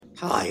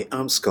Hi,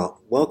 I'm Scott.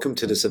 Welcome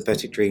to the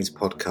Synthetic Dreams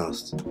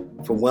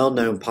podcast. From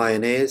well-known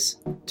pioneers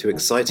to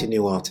exciting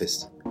new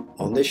artists.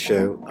 On this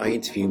show, I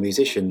interview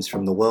musicians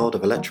from the world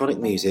of electronic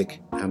music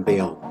and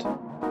beyond.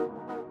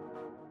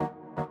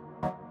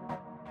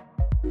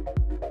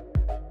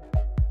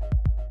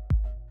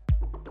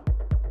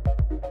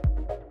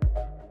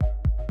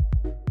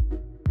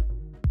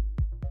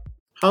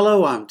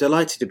 Hello, I'm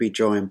delighted to be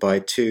joined by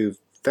two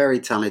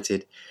very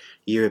talented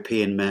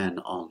European men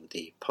on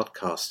the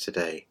podcast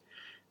today.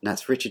 And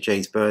that's Richard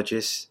James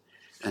Burgess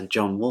and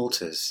John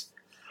Walters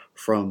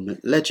from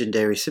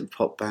legendary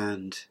synth-pop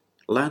band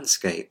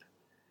Landscape.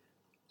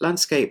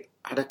 Landscape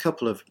had a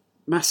couple of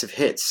massive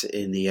hits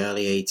in the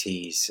early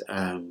 80s,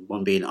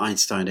 one being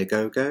Einstein A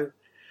Go-Go,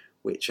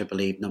 which I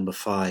believe number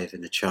 5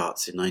 in the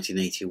charts in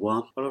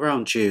 1981. Well,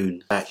 around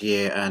June that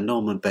year,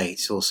 Norman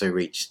Bates also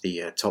reached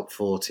the top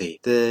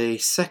 40. The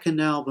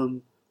second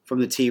album, From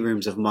the Tea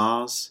Rooms of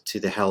Mars to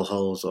the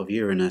Hellholes of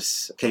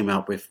Uranus, came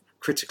out with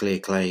critically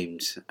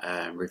acclaimed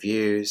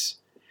reviews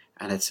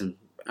and had some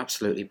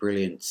absolutely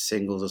brilliant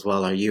singles as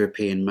well. A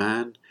European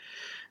Man,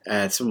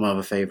 some of my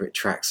other favourite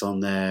tracks on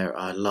there.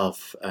 I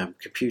love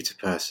Computer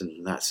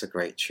Person, that's a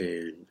great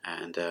tune,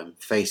 and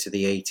Face of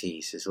the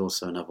 80s is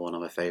also another one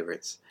of my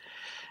favourites.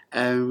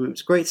 It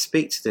was great to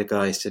speak to the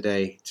guys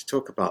today to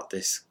talk about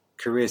this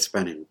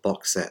career-spanning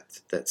box set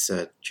that's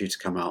due to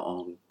come out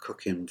on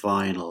Cooking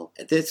Vinyl.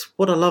 It's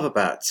what I love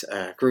about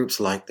groups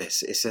like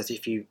this is that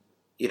if you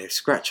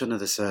scratch under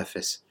the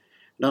surface,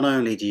 not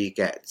only do you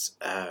get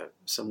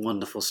some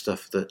wonderful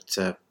stuff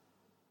that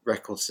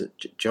records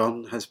that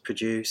John has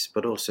produced,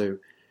 but also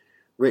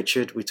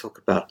Richard. We talk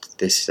about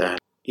this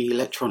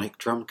electronic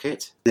drum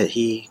kit that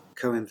he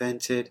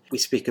co-invented. We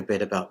speak a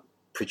bit about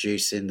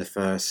producing the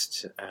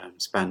first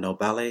Spandau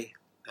Ballet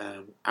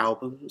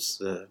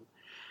albums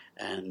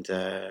and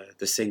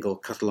the single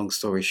Cut a Long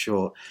Story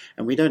Short.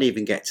 And we don't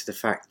even get to the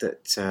fact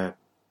that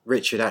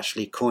Richard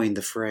actually coined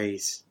the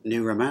phrase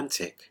New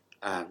Romantic.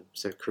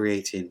 So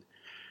creating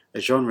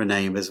a genre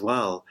name as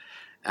well,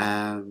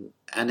 and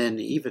then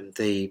even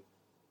the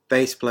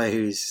bass player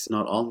who's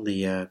not on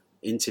the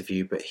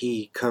interview, but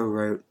he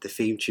co-wrote the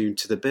theme tune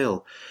to The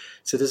Bill.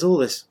 So there's all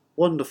this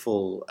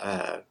wonderful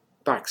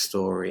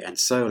backstory and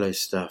solo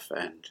stuff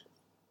and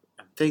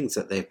things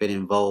that they've been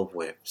involved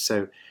with.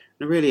 So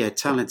they're really a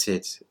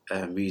talented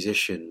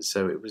musician.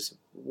 So it was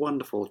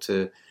wonderful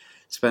to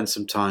spend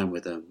some time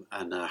with them,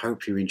 and I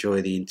hope you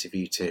enjoy the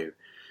interview too.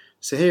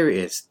 So here it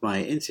is,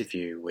 my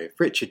interview with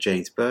Richard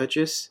James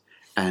Burgess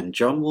and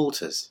John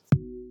Walters.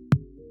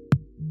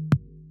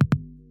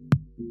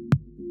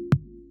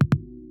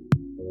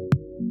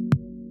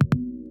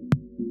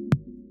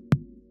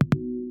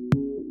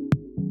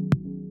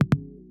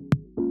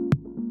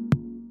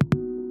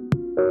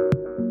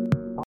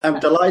 I'm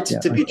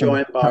delighted to be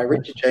joined by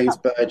Richard James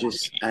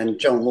Burgess and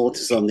John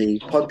Walters on the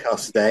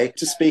podcast today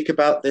to speak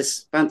about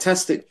this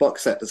fantastic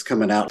box set that's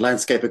coming out,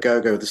 Landscape A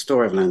Go-Go, The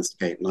Story of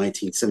Landscape,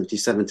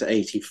 1977 to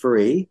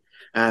 83.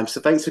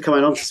 So thanks for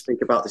coming on to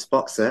speak about this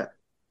box set.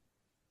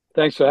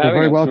 Thanks for having us.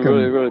 Very welcome.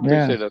 We really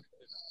appreciate it.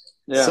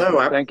 Yeah,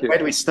 so thank you. Where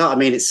do we start? I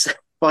mean, it's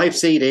 5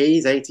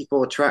 CDs,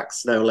 84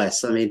 tracks, no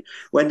less. I mean,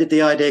 when did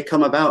the idea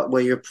come about?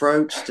 Were you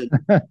approached? And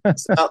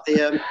it's about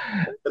the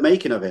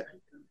making of it.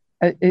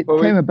 It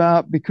came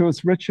about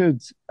because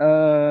Richard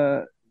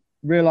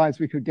realized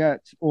we could get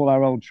all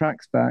our old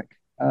tracks back,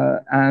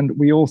 and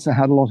we also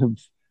had a lot of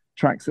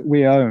tracks that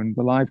we owned,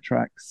 the live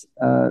tracks.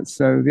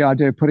 So the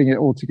idea of putting it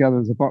all together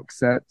as a box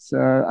set,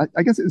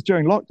 I guess it was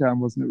during lockdown,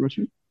 wasn't it,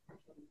 Richard?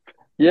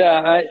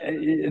 Yeah,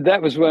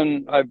 that was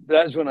when I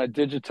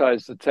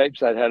digitized the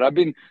tapes I'd had. I've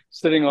been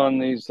sitting on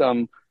these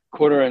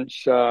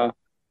quarter-inch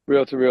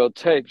reel-to-reel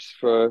tapes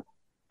for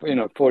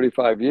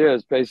 45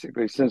 years,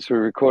 basically, since we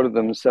recorded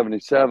them in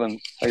 77,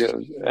 I guess.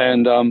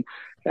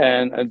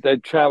 And they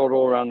traveled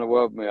all around the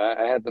world with me.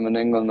 I had them in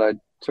England. I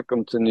took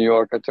them to New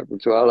York. I took them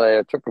to LA.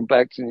 I took them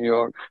back to New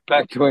York,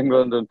 back to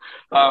England. And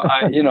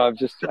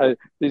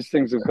these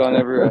things have gone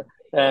everywhere.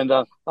 And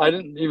I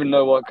didn't even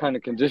know what kind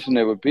of condition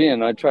they would be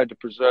in. I tried to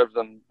preserve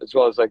them as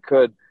well as I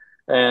could.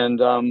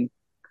 But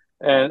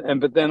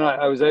then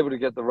I was able to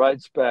get the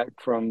rights back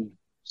from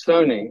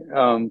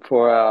Sony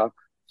for our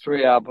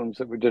 3 albums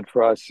that we did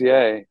for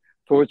RCA,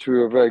 for which we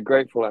were very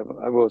grateful,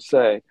 I will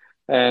say.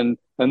 And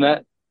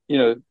that,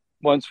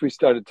 once we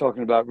started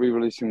talking about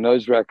re-releasing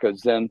those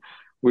records, then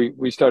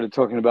we started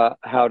talking about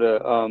how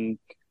to,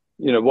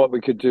 what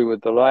we could do with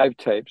the live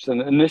tapes.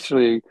 And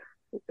initially,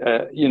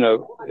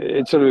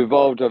 it sort of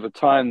evolved over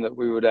time that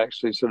we would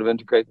actually sort of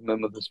integrate them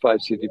in with this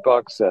 5 CD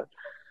box set.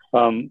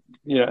 And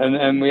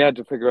we had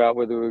to figure out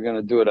whether we were going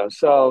to do it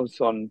ourselves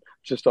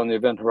just on the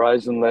Event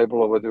Horizon label,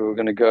 or whether we were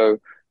going to go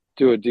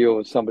do a deal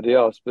with somebody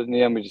else. But in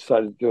the end, we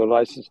decided to do a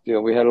license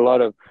deal. We had a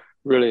lot of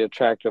really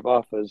attractive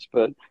offers,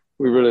 but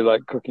we really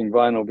liked Cooking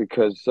Vinyl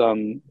because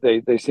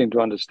they seemed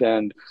to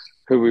understand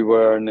who we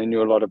were, and they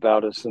knew a lot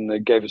about us, and they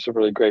gave us a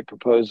really great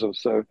proposal.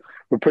 So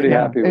we're pretty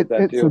happy with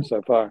that deal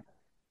so far.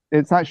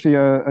 It's actually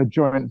a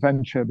joint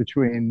venture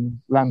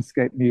between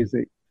Landscape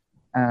Music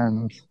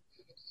and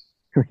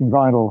cooking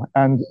vinyl.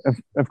 And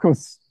of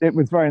course, it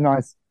was very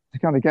nice to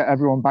kind of get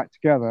everyone back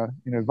together,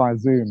 via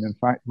Zoom, in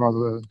fact, rather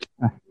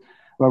than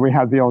where we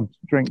had the odd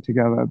drink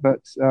together.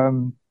 But,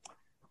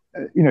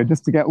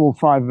 just to get all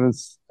five of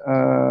us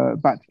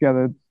back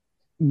together,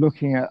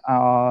 looking at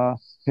our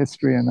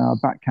history and our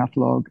back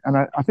catalogue. And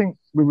I think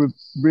we were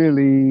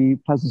really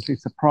pleasantly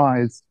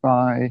surprised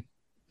by,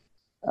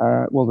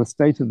 the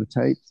state of the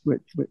tapes,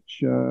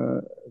 which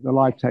the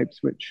live tapes,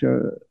 which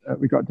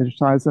we got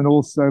digitized, and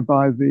also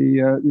by the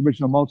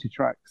original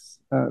multi-tracks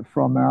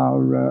from our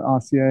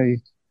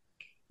RCA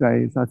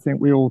days. I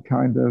think we all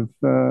kind of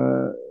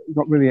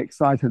got really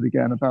excited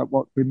again about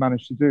what we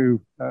managed to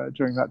do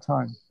during that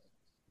time.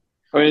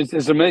 I mean, it's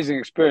an amazing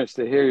experience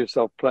to hear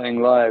yourself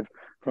playing live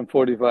from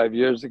 45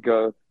 years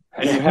ago,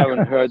 and you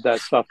haven't heard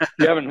that stuff.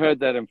 You haven't heard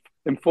that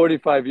in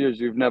 45 years.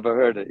 You've never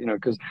heard it,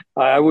 because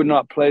I would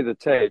not play the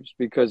tapes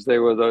because they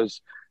were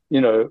those,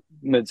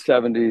 mid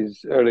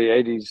 70s, early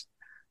 80s,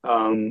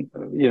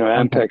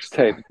 Ampex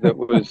tape that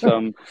was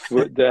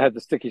that had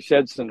the sticky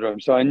shed syndrome.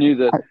 So I knew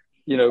that,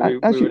 we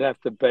would have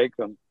to bake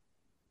them.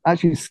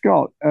 Actually,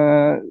 Scott,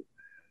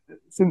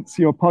 since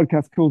your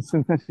podcast called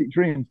Synthetic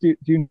Dreams, do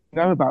you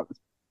know about this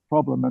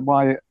problem and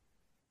why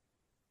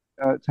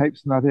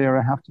tapes from that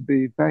era have to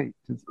be baked?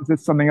 Is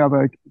this something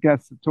other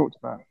guests have talked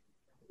about?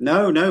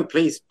 No,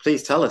 please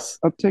tell us.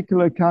 A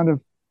particular kind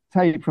of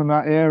tape from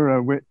that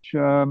era, which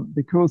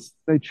because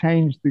they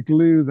changed the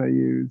glue they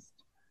used,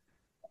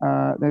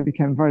 they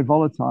became very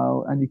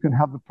volatile, and you can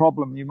have the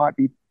problem. You might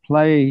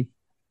play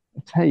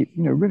a tape,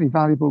 really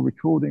valuable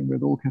recording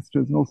with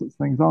orchestras and all sorts of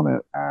things on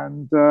it,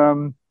 and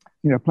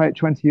play it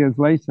 20 years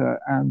later,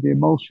 and the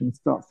emulsion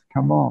starts to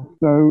come off.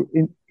 So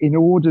in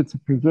order to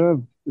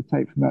preserve the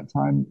tape from that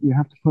time, you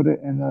have to put it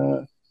in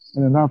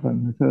an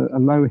oven at a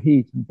low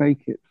heat and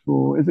bake it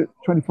for, is it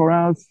 24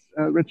 hours,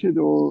 Richard?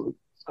 Or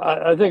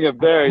I think it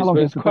varies, but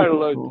it's quite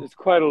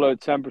a low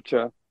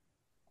temperature,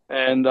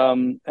 and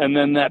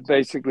then that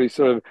basically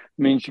sort of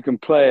means you can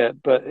play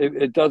it, but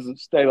it doesn't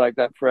stay like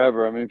that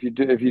forever. I mean,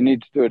 if you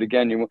need to do it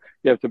again, you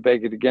have to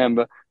bake it again.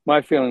 But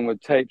my feeling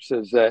with tapes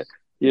is that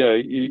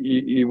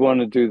you want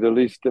to do the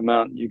least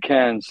amount you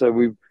can. So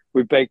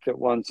we baked it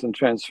once and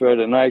transferred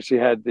it. And I actually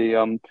had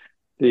the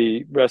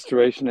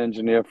restoration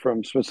engineer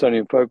from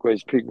Smithsonian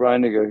Folkways, Pete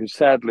Reiniger, who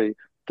sadly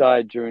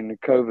died during the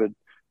COVID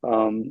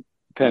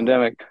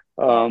pandemic.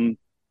 And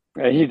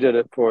he did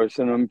it for us.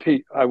 And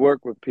Pete, I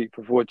worked with Pete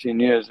for 14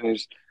 years, and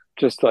he's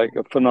just like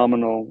a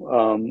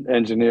phenomenal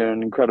engineer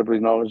and incredibly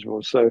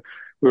knowledgeable. So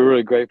we're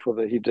really grateful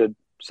that he did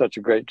such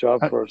a great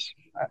job for us.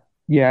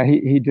 Yeah,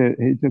 he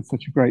did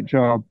such a great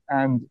job,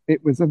 and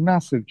it was a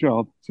massive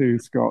job too,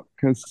 Scott,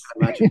 because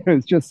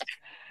it's just,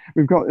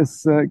 we've got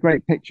this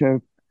great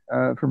picture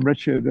from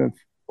Richard of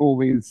all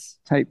these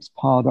tapes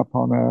piled up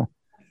on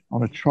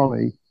a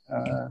trolley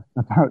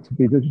about to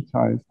be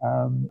digitized.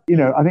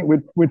 I think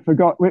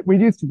we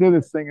used to do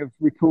this thing of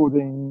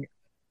recording.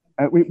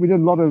 We did a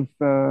lot of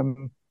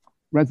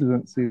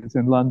residencies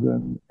in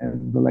London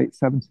in the late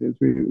 70s.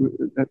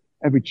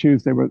 Every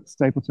Tuesday we're at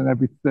Stapleton,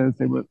 every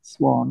Thursday we're at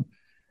Swan.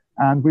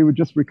 And we would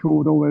just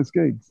record all those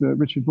gigs.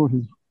 Richard brought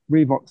his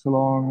Revox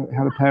along,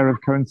 had a pair of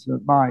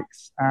coincident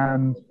mics,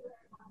 and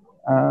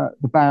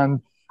the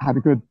band had a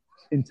good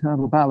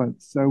internal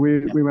balance. So we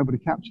were able to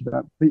capture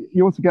that. But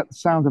you also get the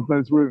sound of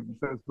those rooms,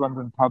 those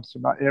London pubs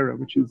from that era,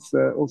 which is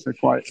also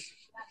quite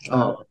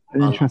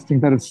an interesting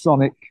bit of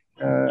sonic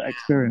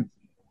experience.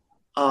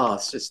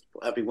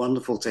 That'd be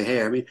wonderful to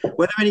hear. I mean,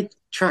 were there any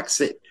tracks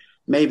that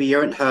maybe you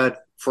haven't heard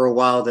for a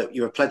while that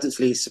you were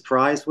pleasantly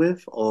surprised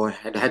with, or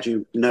had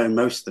you known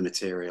most of the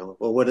material,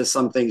 or were there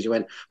some things you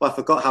went, well, I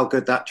forgot how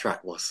good that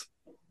track was?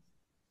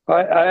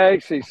 I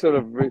actually sort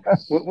of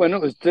when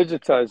it was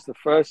digitized, the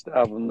first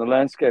album, the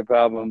Landscape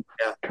album,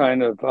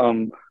 kind of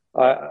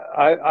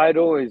I'd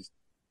always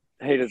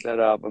hated that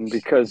album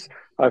because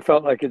I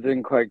felt like it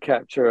didn't quite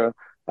capture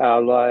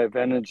our live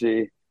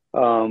energy,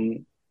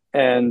 and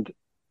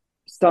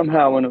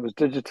somehow when it was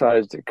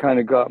digitized, it kind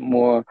of got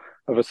more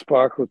of a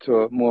sparkle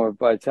to it, more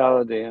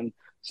vitality. And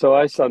so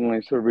I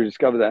suddenly sort of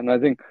rediscovered that. And I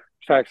think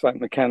tracks like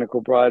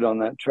Mechanical Bride on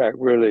that track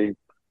really,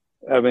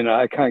 I mean,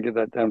 I can't get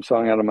that damn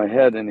song out of my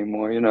head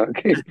anymore, I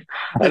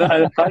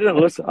didn't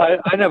listen.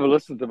 I never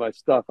listened to my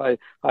stuff. I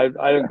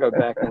don't go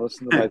back and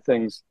listen to my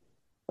things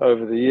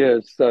over the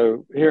years.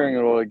 So hearing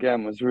it all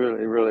again was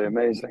really, really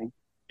amazing.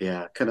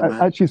 Yeah, could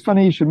imagine. Actually, it's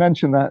funny you should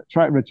mention that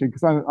track, Richard,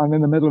 because I'm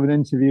in the middle of an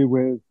interview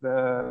with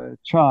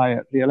Chai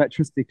at the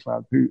Electricity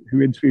Club,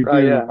 who interviewed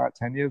you about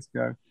 10 years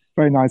ago.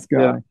 Very nice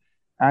guy.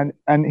 Yeah.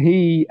 And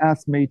he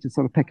asked me to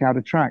sort of pick out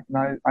a track.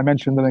 And I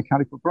mentioned the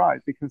Mechanical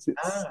Bride because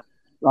it's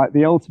like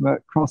the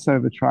ultimate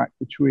crossover track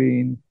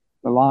between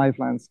the live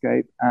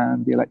landscape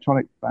and the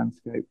electronic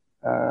landscape,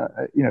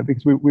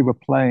 because we were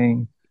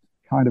playing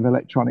kind of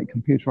electronic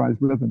computerized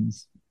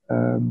rhythms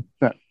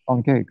that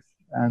on gigs.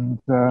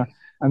 And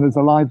there's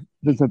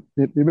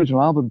the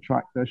original album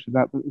track version of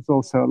that, but there's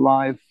also a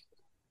live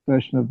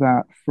version of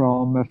that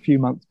from a few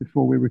months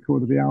before we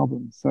recorded the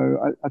album.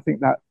 So I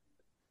think that,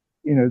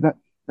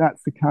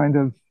 that's the kind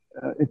of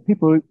if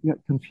people get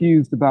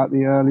confused about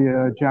the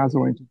earlier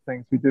jazz-oriented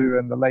things we do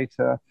and the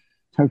later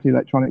totally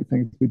electronic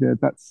things we did,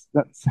 that's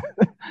that's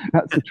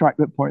the track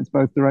that points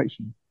both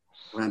directions.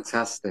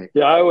 Fantastic.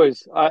 Yeah,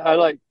 I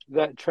like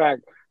that track.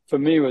 For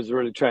me, was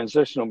really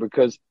transitional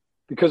because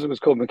it was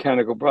called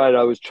Mechanical Bride.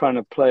 I was trying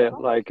to play it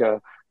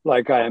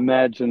like I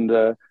imagined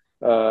a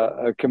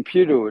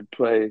computer would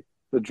play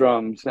the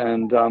drums,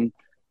 and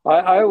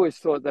I always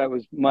thought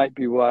that might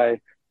be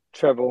why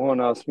Trevor Horn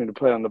asked me to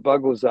play on the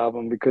Buggles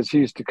album, because he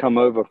used to come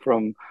over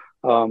from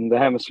the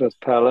Hammersmith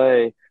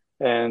Palais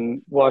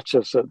and watch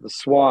us at the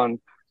Swan,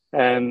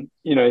 and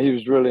he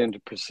was really into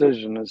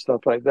precision and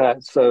stuff like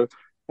that. So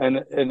and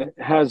it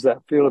has that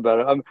feel about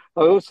it. I'm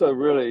also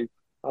really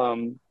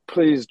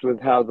pleased with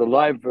how the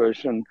live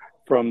version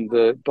from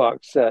the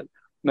box set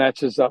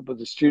matches up with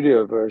the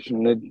studio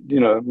version.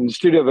 The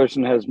studio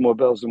version has more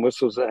bells and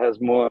whistles, it has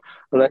more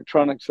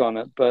electronics on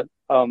it, but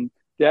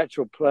the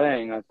actual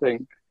playing, I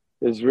think,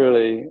 is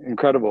really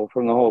incredible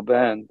from the whole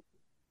band.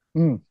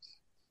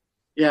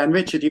 Yeah, and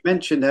Richard, you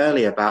mentioned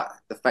earlier about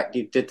the fact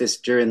you did this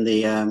during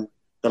the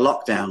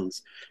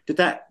lockdowns. Did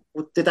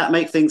that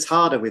make things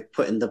harder with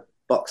putting the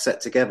box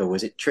set together?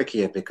 Was it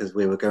trickier because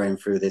we were going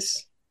through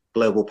this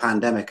global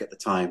pandemic at the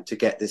time to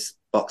get this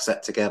box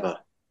set together?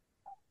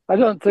 I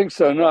don't think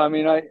so. No, I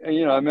mean, I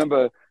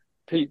remember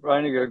Pete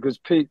Reiniger, because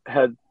Pete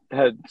had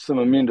some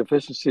immune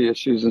deficiency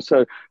issues, and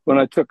so when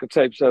I took the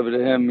tapes over to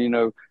him,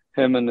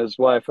 him and his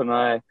wife and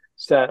I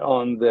sat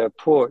on their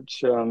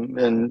porch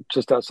in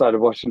just outside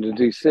of Washington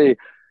D.C.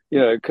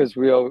 Because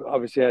we all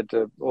obviously had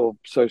to all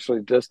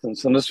socially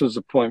distance, and this was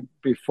a point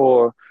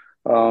before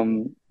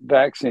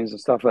vaccines and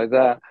stuff like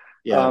that.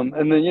 Yeah.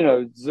 And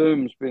then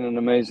Zoom's been an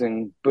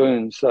amazing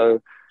boon.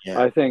 So yeah.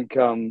 I think.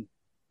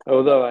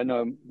 Although I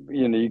know,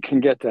 you can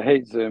get to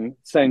hate Zoom, at the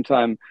same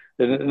time,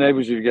 it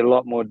enables you to get a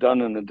lot more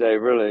done in a day,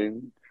 really.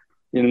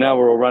 Now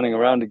we're all running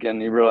around again,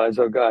 and you realize,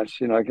 oh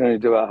gosh, I can only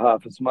do about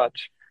half as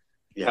much.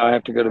 Yeah. I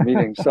have to go to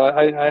meetings. So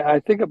I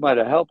think it might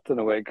have helped in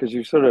a way, because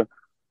you sort of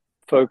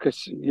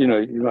focus, you're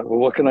like, well,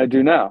 what can I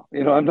do now?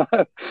 I'm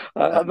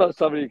not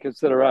somebody who can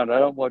sit around. I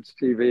don't watch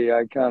TV.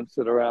 I can't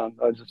sit around.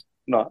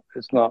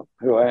 It's not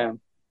who I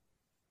am.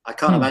 I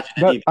can't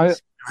imagine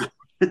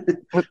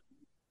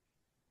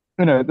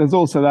but there's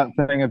also that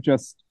thing of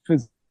just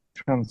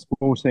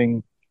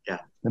transporting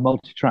the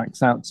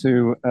multi-tracks out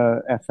to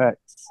FX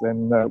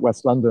in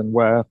West London,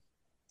 where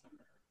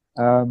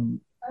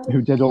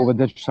who did all the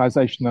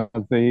digitization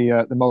of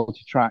the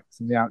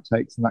multi-tracks and the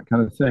outtakes and that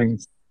kind of thing.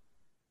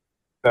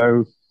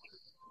 So,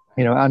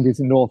 Andy's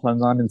in North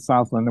London, I'm in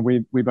South London.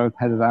 We both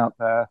headed out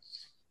there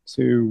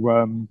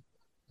to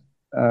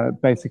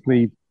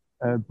basically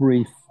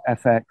brief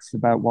FX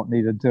about what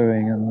needed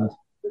doing, and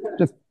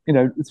just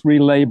it's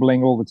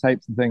relabeling all the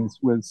tapes and things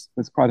was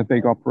quite a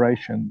big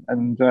operation.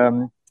 And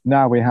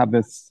now we have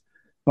this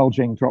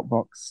bulging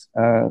Dropbox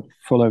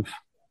full of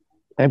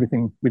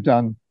everything we've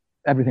done,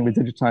 everything we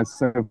digitized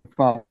so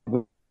far.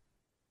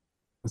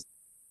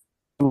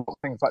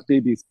 Things like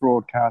BBC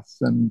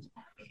broadcasts and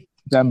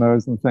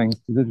demos and things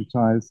to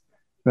digitize,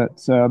 but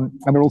and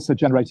we're also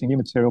generating new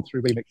material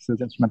through remixes,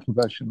 instrumental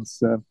versions.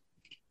 For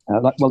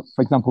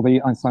example,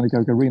 the Einstein A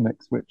Go-Go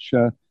remix, which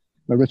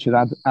where Richard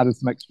added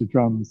some extra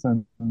drums,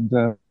 and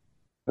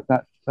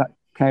that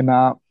came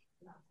out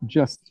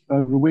just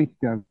over a week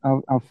ago.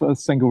 Our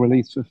first single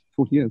release for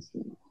 40 years.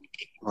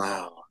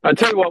 Wow! I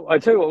tell you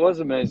what was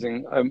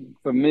amazing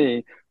for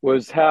me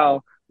was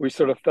how we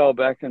sort of fell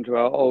back into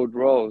our old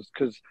roles,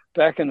 because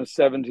back in the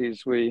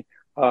 70s we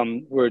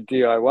were a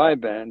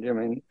DIY band. I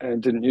mean,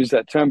 and didn't use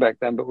that term back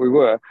then, but we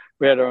were.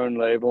 We had our own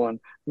label, and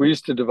we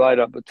used to divide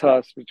up the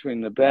tasks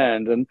between the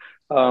band, and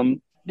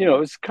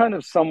it's kind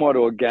of somewhat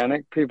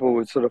organic. People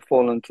would sort of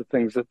fall into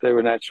things that they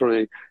were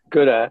naturally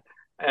good at.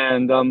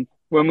 And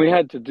when we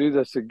had to do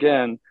this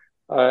again,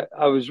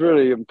 I was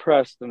really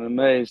impressed and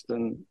amazed.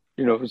 And,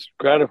 it was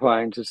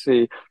gratifying to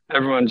see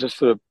everyone just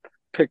sort of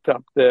picked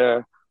up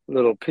their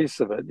little piece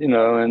of it,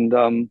 and,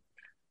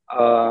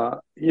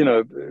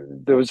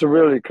 there was a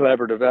really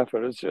collaborative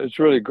effort. It's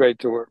really great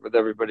to work with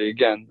everybody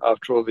again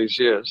after all these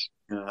years.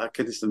 Yeah, I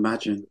could just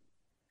imagine.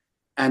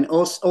 And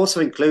also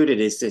included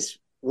is this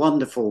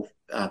wonderful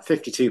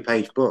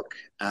 52-page book.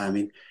 I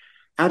mean,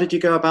 how did you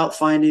go about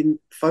finding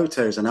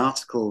photos and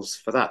articles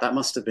for that? That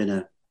must have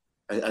been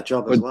a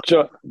job as well.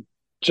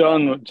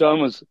 John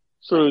was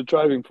sort of the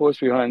driving force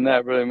behind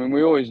that, really. I mean,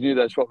 we always knew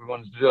that's what we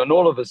wanted to do, and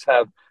all of us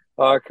have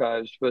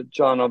archives, but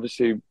John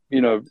obviously,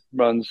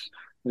 runs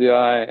the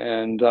Eye,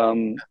 and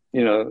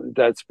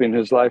that's been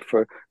his life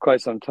for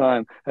quite some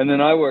time. And then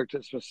I worked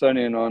at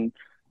Smithsonian on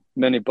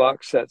many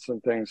box sets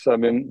and things. I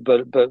mean,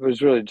 but it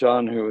was really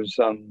John who was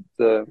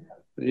the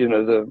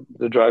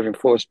driving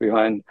force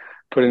behind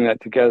putting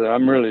that together.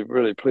 I'm really,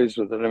 really pleased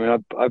with it. I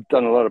mean, I've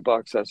done a lot of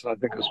box sets, and I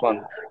think this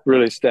one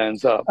really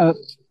stands up.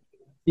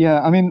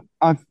 Yeah, I mean,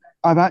 I've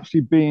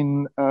actually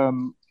been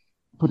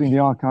putting the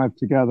archive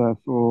together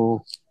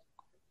for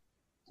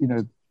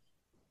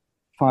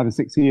 5 or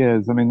 6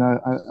 years. I mean,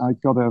 I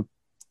got a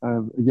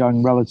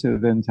young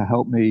relative in to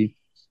help me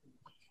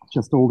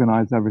just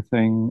organized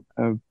everything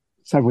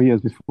several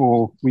years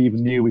before we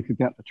even knew we could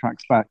get the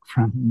tracks back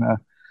from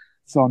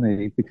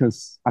Sony,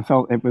 because I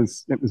felt it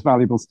was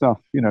valuable stuff,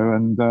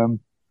 and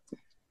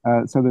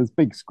so there's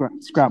big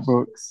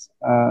scrapbooks,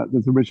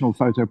 there's original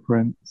photo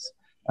prints.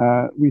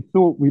 We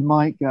thought we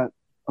might get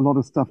a lot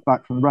of stuff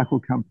back from the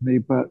record company,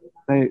 but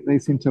they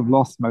seem to have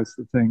lost most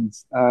of the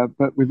things.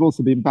 But we've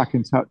also been back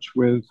in touch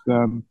with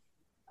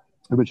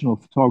original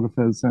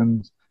photographers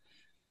and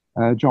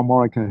John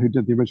Warwicker, who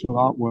did the original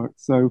artwork.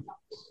 So,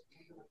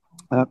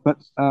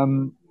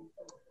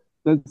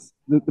 there's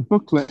the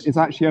booklet is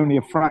actually only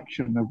a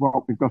fraction of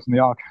what we've got in the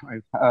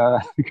archive,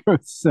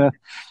 because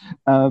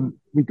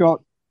we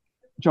got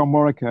John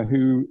Warwicker,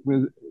 who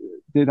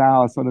did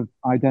our sort of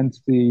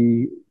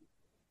identity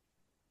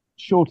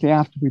shortly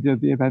after we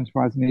did the Event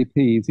Horizon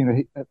EPs.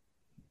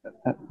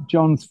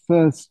 John's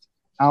first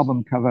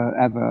album cover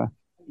ever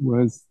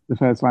was the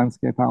first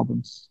landscape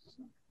album,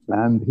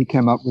 and he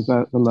came up with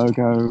the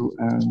logo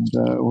and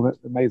all the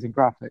amazing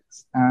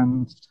graphics.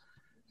 And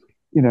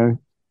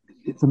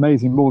it's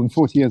amazing, more than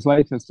 40 years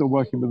later, still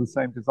working with the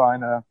same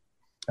designer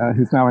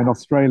who's now in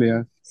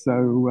Australia.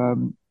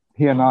 So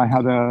he and I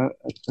had a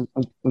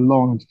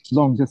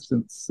long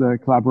distance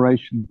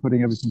collaboration,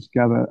 putting everything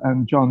together.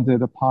 And John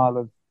did a pile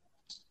of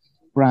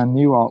brand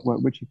new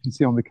artwork, which you can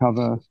see on the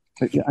cover,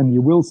 and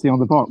you will see on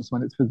the box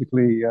when it's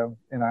physically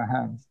in our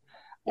hands.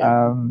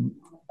 Yeah.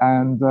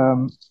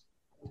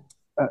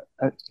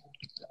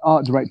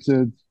 Art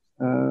directed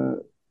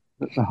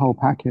the whole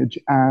package,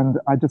 and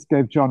I just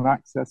gave John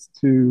access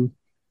to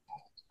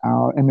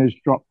our image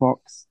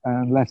Dropbox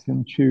and let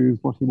him choose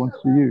what he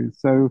wanted to use.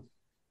 So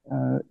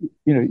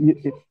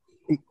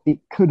it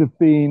could have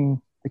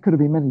been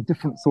many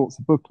different sorts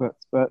of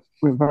booklets, but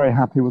we're very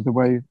happy with the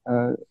way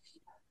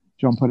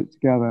John put it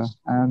together.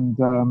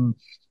 And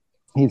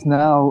he's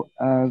now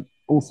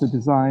also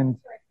designed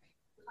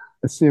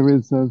a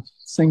series of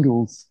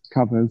singles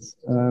covers,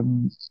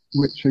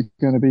 which are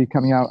going to be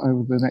coming out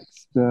over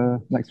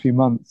the next few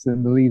months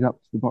in the lead up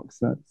to the box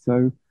set.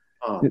 So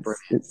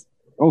it's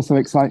also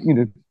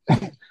exciting,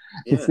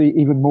 to see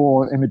even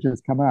more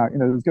images come out.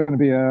 There's going to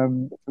be a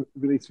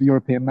release of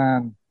European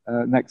Man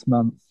next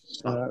month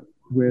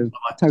with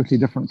a totally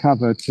different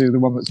cover to the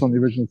one that's on the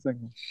original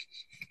single.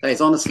 It's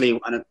honestly,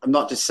 and I'm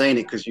not just saying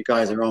it because you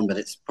guys are on, but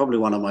it's probably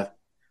one of my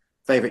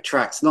favorite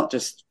tracks, not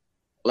just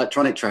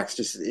electronic tracks,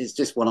 it's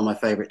just one of my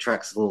favorite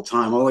tracks of all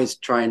time. I always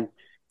try and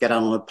get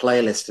on a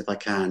playlist if I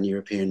can,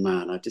 European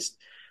Man.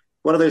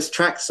 One of those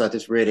tracks I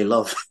just really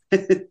love.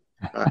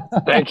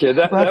 Thank you.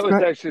 That was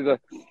great. Actually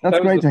that's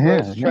that great was the to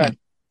hear. First track.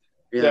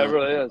 Yeah, it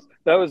really is.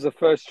 That was the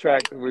first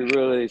track that we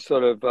really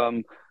sort of,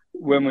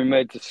 when we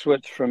made the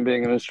switch from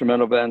being an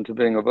instrumental band to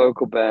being a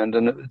vocal band,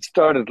 and it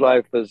started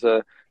life as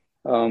a,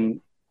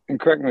 and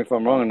correct me if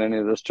I'm wrong on any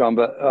of this, John,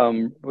 but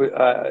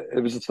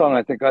it was a song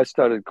I think I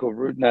started called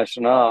Route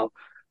Nationale,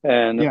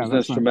 and it was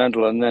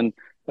instrumental. Right.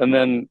 And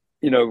then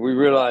we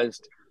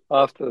realized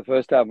after the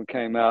first album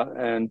came out,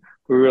 and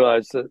we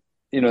realized that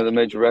the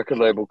major record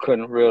label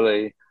couldn't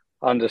really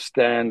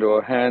understand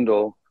or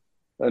handle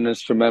an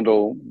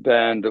instrumental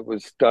band that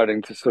was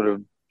starting to sort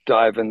of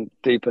dive in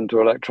deep into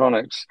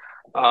electronics.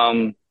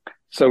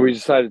 So we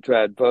decided to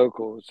add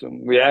vocals,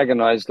 and we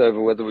agonized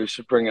over whether we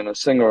should bring in a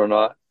singer or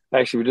not.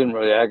 Actually, we didn't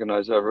really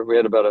agonize over it. We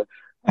had about a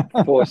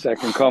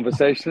 4-second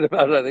conversation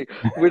about it. I think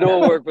we'd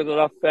all worked with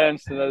enough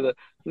bands to know that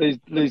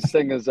these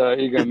singers are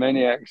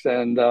egomaniacs,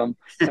 and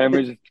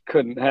we just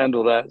couldn't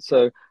handle that.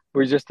 So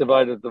we just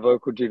divided the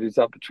vocal duties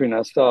up between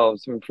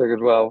ourselves, and we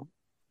figured, well,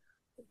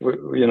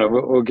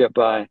 we'll get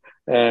by.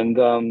 And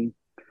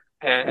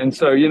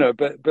so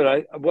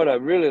what I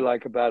really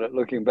like about it,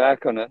 looking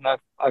back on it, and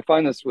I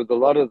find this with a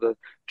lot of the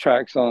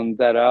tracks on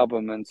that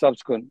album and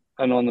subsequent,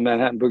 and on the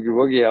Manhattan Boogie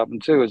Woogie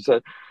album too, is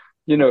that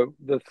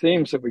the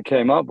themes that we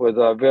came up with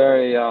are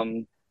very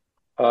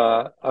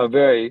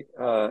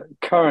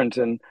current,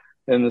 in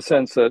the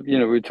sense that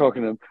we're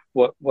talking of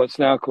what's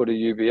now called a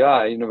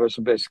UBI,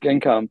 Universal Basic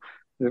Income.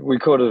 We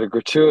called it a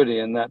gratuity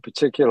in that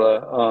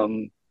particular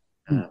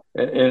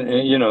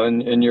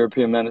in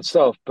European Man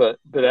itself, but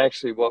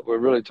actually what we're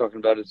really talking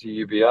about is a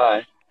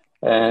UBI,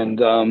 and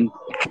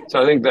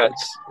so I think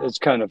it's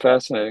kind of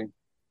fascinating.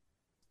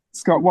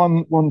 Scott,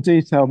 one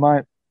detail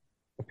might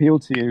appeal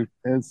to you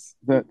is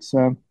that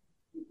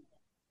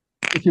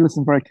if you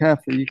listen very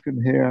carefully, you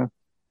can hear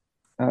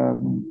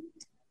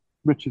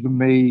Richard and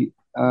me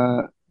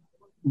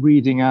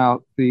reading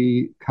out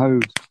the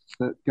code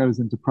that goes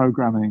into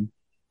programming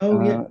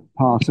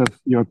part of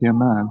European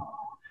Man.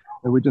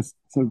 We're just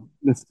sort of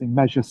listing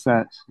measure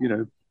set,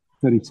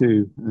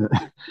 32.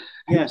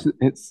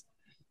 It's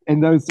in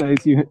those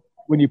days,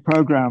 when you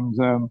programmed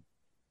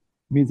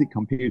music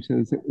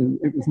computers, it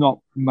was not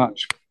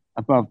much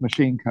above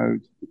machine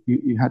code.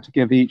 You had to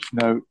give each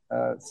note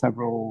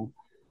several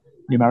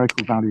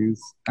numerical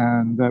values,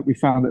 and we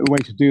found that a way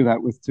to do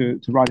that was to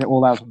write it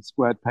all out on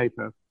squared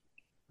paper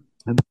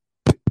and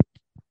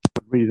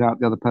read it out.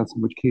 The other person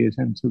would key it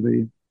into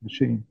the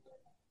machine.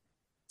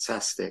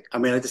 Fantastic. I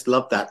mean, I just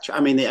love that. I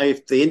mean,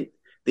 the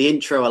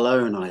intro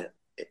alone,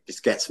 it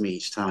just gets me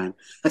each time.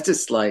 It's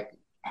just like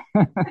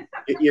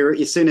you're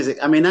as soon as it.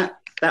 I mean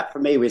that for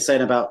me, we're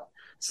saying about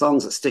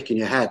songs that stick in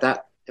your head.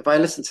 That if I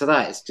listen to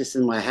that, it's just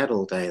in my head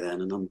all day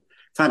then, and I'm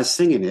kind of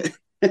singing it,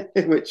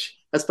 which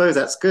I suppose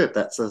that's good.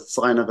 That's a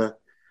sign of a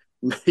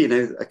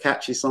a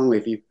catchy song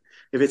if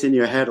it's in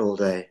your head all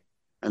day,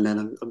 and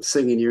then I'm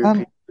singing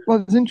European.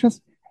 Well, it's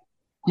interesting.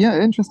 Yeah,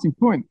 interesting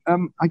point.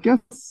 I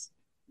guess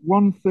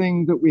one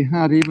thing that we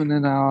had even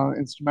in our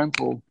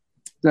instrumental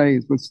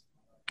days was,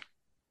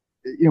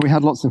 we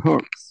had lots of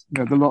hooks,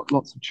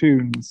 lots of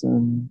tunes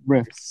and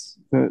riffs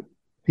that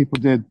people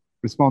did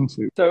respond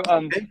to. So,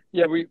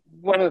 yeah,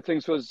 one of the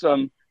things was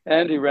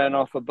Andy ran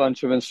off a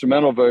bunch of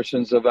instrumental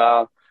versions of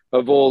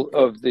all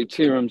of the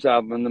Tea Rooms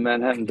album and the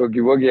Manhattan Boogie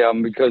Woogie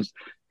album because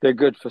they're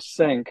good for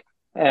sync.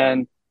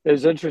 And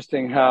it's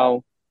interesting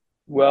how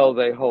well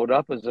they hold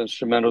up as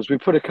instrumentals. We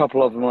put a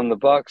couple of them on the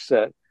box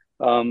set,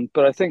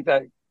 but I think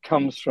that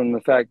comes from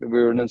the fact that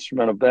we were an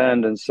instrumental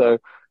band. And so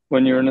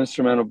when you're an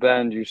instrumental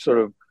band,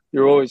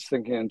 you're always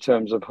thinking in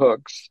terms of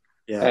hooks.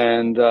 Yeah.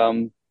 And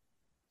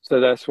so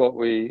that's what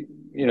I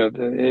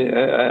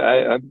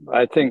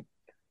think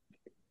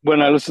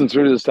when I listen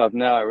through the stuff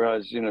now, I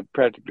realize,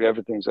 practically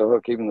everything's a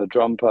hook. Even the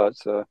drum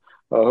parts are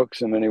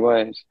hooks in many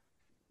ways.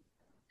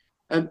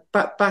 And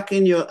back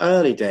in your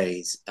early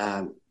days,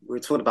 we were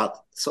talking about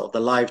sort of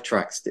the live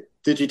tracks.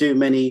 Did you do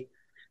many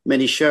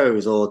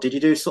shows, or did you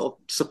do sort of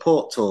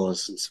support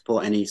tours and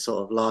support any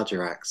sort of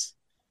larger acts?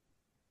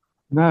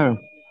 No,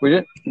 we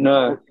didn't.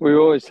 No, we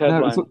always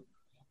headlined.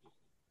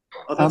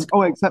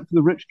 No, except for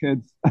the rich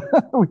kids.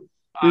 we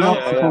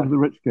supported the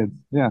rich kids.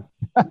 Yeah.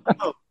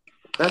 Oh,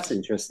 that's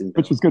interesting.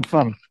 Which was good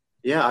fun.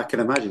 Yeah, I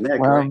can imagine. They're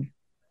great.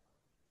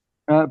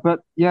 But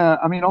yeah,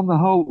 I mean, on the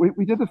whole,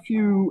 we did a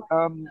few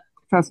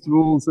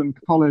festivals and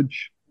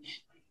college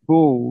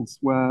balls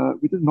where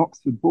we did an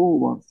Oxford Ball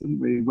once, didn't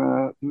we?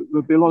 Where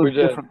there'd be a lot of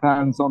different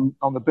bands on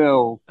the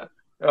bill.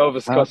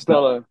 Elvis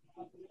Costello.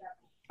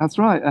 That's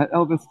right,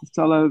 Elvis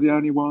Costello, the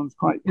only ones,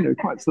 quite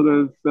sort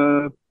of,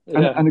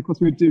 and of course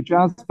we would do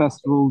jazz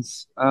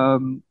festivals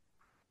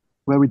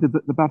where we did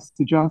the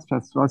Battersea Jazz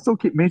Festival. I still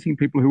keep meeting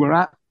people who were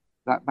at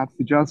that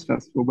Battersea Jazz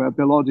Festival where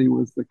Bill Oddie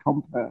was the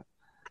compere.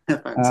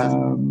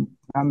 And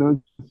there was,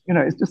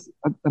 it's just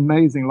an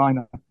amazing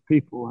lineup of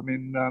people. I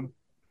mean,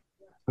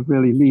 of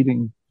really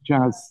leading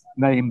jazz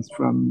names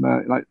from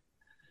like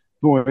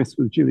Voice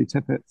with Julie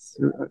Tippett,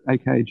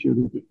 aka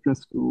Julie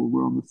Driscoll,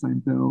 were on the same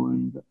bill,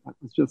 and it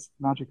was just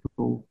a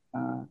magical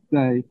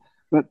day.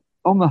 But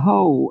on the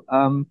whole,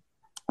 I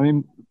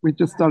mean, we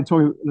just started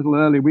talking a little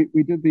early.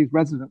 We did these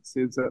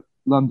residencies at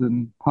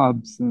London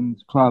pubs and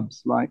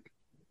clubs like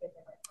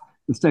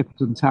the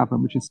Stapleton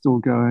Tavern, which is still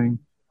going,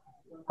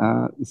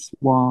 the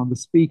Swan, the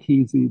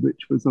Speakeasy,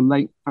 which was a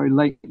very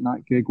late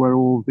night gig where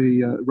all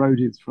the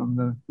roadies from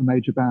the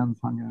major bands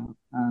hung out.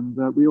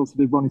 And we also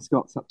did Ronnie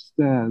Scott's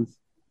Upstairs,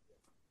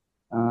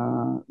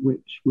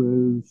 which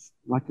was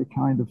like a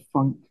kind of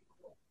funk,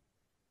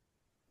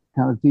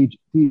 kind of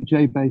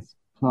DJ-based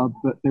club,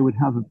 but they would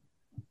have a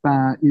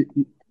band.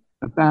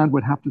 A band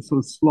would have to sort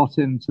of slot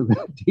into the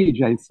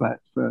DJ set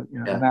for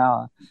an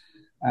hour.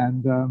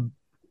 And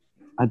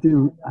I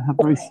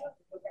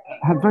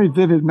have very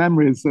vivid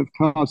memories of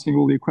carting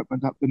all the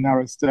equipment up the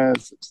narrow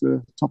stairs to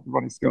the top of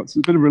Ronnie Scott's. It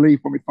was a bit of relief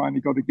when we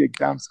finally got a gig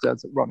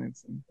downstairs at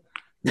Ronnie's. And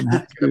didn't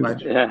have to do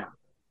that.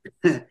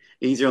 Yeah.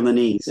 Easier on the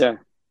knees. Yeah.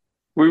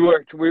 We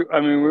worked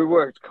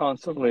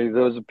constantly.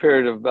 There was a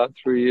period of about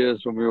 3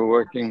 years when we were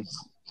working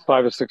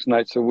 5 or 6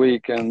 nights a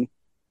week, and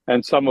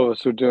some of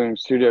us were doing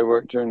studio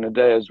work during the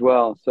day as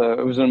well. So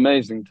it was an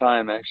amazing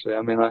time, actually.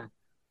 I mean, I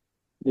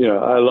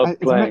love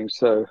playing.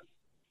 So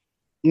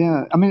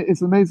yeah, I mean,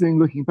 it's amazing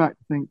looking back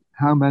to think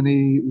how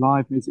many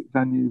live music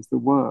venues there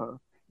were,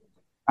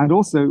 and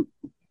also,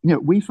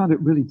 we found it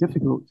really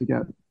difficult to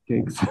get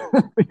gigs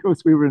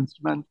because we were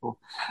instrumental.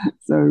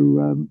 So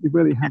we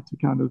really had to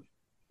kind of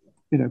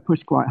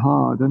push quite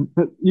hard.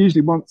 But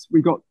usually once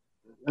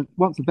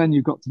a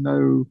venue got to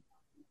know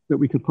that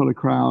we could pull a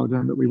crowd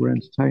and that we were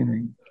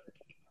entertaining,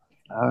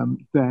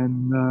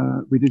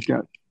 then we did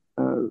get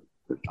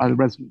either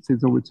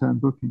residencies or return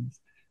bookings.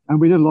 And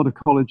we did a lot of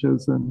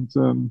colleges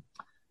and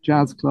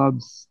jazz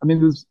clubs. I mean,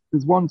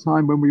 there's one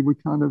time when we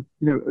would kind of,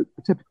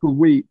 a typical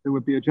week, there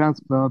would be a jazz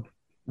club,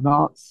 an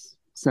arts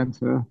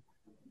center,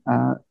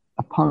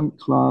 a punk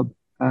club,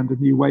 and a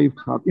new wave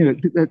club.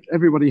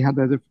 Everybody had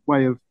their different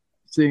way of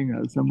seeing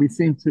us, and it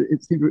seemed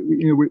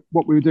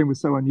what we were doing was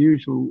so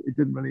unusual, it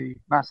didn't really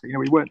matter.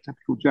 We weren't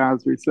typical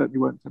jazz, we certainly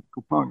weren't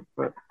typical punk,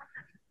 but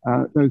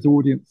those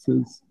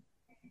audiences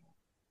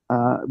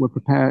were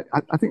prepared.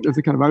 I think there's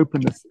a kind of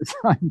openness at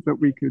times that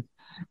we could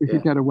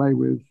get away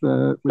with.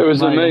 It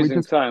was an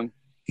amazing time.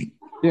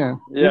 Yeah.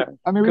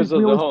 I mean, we always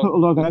put a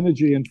lot of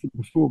energy into the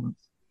performance.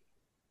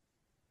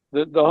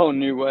 The whole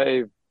new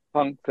wave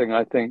punk thing,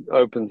 I think,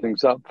 opened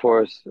things up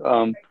for us.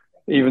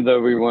 Even though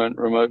we weren't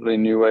remotely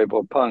new wave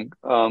or punk.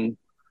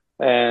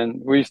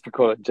 And we used to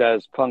call it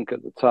jazz punk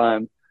at the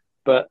time.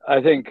 But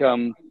I think,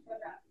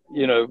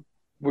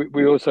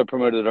 we also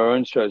promoted our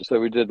own shows. So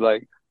we did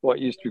like what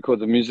used to be called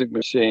the Music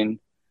Machine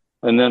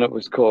and then it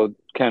was called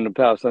Camden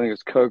Palace. I think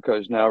it's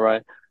Coco's now,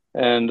 right?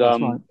 And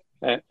That's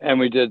right. and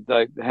we did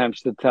like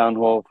Hampstead Town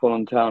Hall,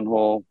 Fulham Town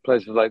Hall,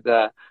 places like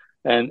that,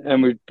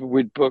 and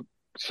we'd book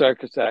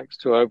circus acts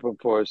to open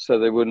for us, so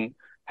they wouldn't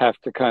have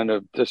to kind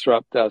of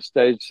disrupt our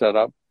stage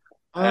setup.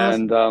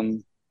 And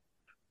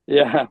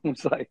yeah, it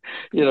was like,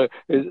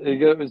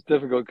 it was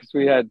difficult because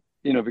we had,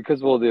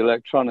 because of all the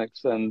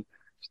electronics and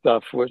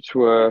stuff, which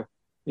were,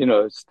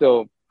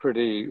 still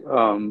pretty,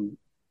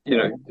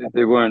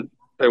 they weren't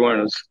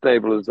as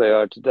stable as they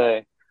are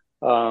today.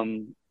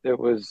 It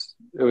was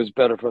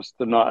better for us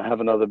to not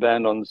have another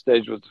band on the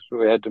stage with us.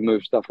 We had to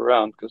move stuff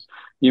around because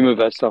you move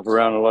that stuff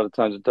around, a lot of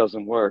times it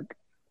doesn't work.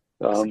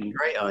 That's a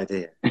great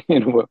idea.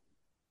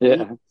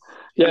 Yeah,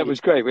 it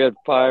was great. We had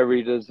fire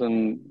readers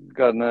and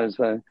God knows,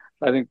 I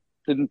think,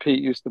 didn't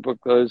Pete used to book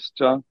those,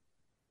 John?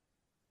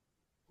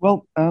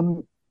 Well,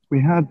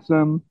 we had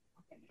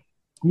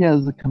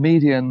there's a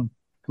comedian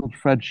called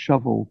Fred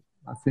Shovel,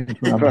 I seem to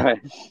remember,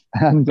 Right.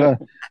 and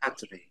Had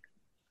to be.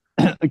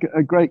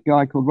 a great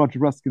guy called Roger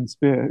Ruskin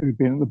Spear, who'd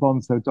been in the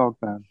Bonzo Dog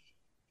Band,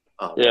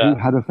 Yeah. who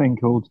had a thing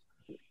called,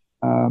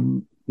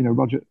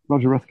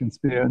 Roger Ruskin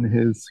Spear and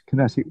his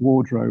Kinetic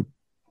Wardrobe.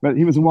 But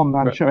he was a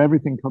one-man Right. show.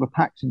 Everything kind of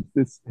packed into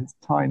his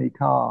tiny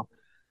car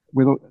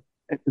with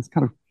it's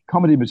kind of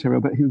comedy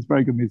material, but he was a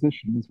very good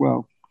musician as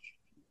well.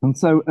 And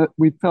so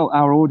we felt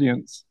our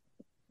audience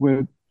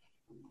would,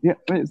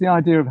 it's the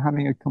idea of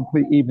having a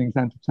complete evening's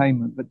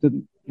entertainment that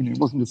didn't, it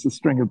wasn't just a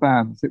string of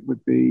bands. It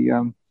would be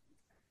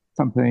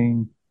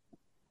something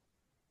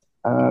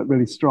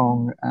really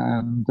strong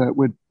and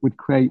would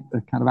create a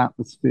kind of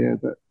atmosphere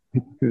that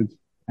people could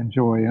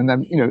enjoy. And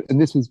then,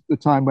 and this was the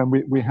time when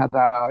we had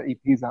our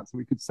EPs out, so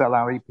we could sell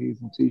our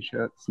EPs and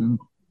T-shirts, and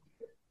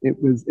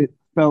it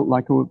felt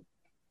like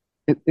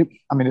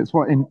it's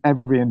what in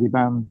every indie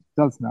band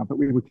does now, but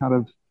we were kind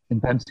of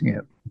inventing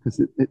it because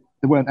there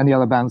weren't any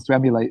other bands to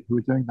emulate who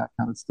were doing that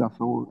kind of stuff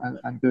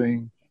and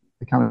doing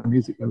the kind of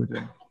music they were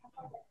doing.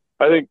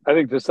 I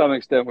think to some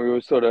extent we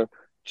were sort of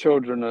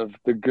children of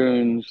the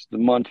Goons, the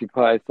Monty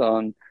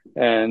Python,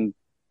 and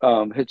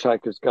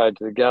Hitchhiker's Guide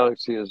to the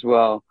Galaxy as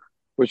well,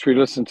 which we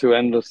listened to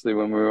endlessly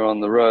when we were on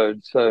the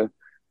road. So,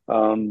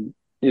 having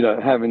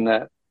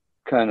that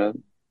kind of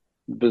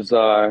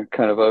bizarre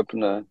kind of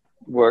opener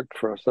worked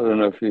for us. I don't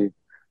know if you'd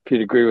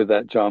agree with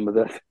that, John, but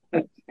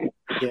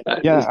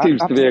there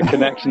seems to be a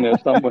connection there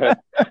somewhere.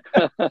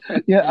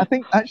 Yeah, I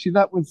think actually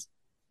that was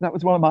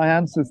one of my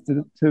answers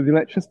to the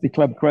Electricity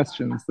Club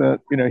questions. That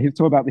he's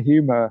talking about the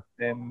humor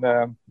in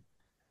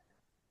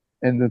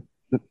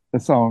the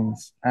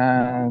songs,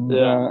 and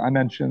I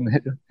mentioned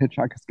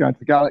Hitchhiker's Guide to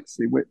the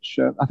Galaxy, which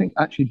I think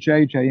actually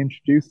JJ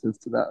introduced us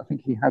to that. I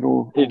think he had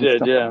all the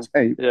stuff on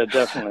tape. Yeah,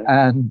 definitely.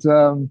 And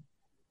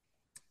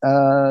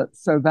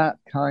so that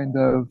kind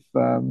of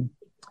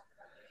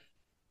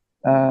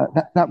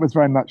that was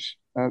very much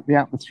the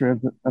atmosphere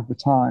of the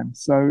time.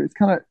 So it's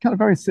kind of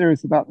very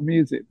serious about the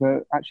music,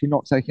 but actually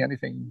not taking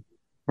anything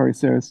very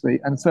seriously,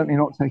 and certainly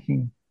not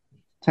taking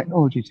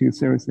technology too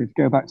seriously. To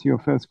go back to your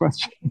first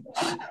question,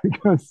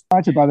 because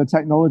excited by the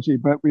technology,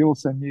 but we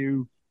also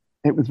knew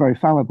it was very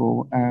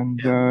fallible, and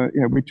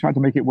we tried to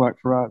make it work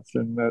for us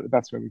in the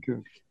best way we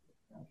could.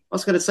 I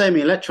was going to say,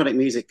 electronic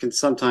music can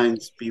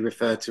sometimes be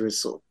referred to as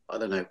sort of, I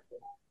don't know,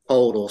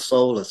 cold or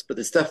soulless, but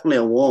there's definitely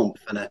a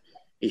warmth and a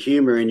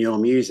humor in your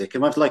music.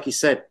 And like you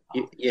said,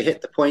 you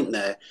hit the point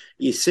there.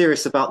 You're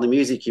serious about the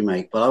music you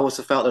make, but I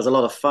also felt there's a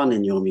lot of fun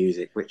in your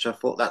music, which I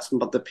thought that's the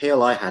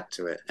appeal I had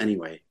to it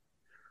anyway.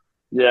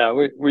 Yeah,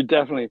 we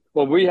definitely,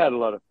 we had a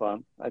lot of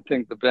fun. I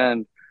think the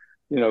band,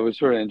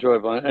 was really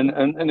enjoyable.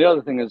 And the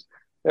other thing is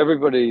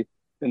everybody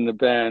in the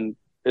band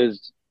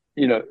is,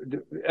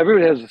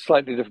 everybody has a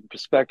slightly different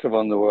perspective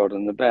on the world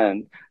in the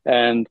band.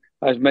 And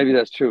maybe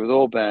that's true with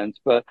all bands,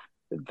 but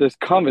this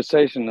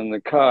conversation in the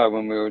car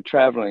when we were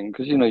traveling,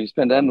 because, you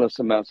spend endless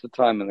amounts of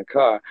time in the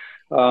car,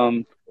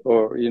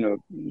 or,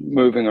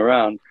 moving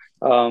around,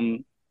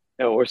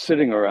 or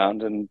sitting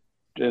around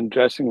in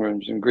dressing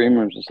rooms and green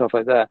rooms and stuff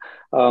like that.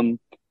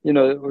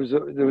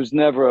 There was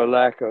never a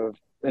lack of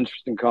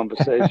interesting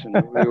conversation.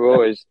 We were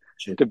always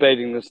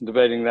debating this and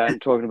debating that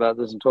and talking about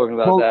this and talking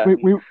about that,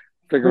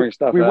 figuring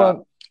stuff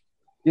out.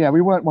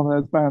 We weren't one of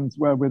those bands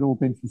where we'd all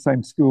been to the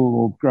same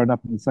school or grown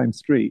up in the same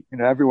street.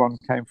 Everyone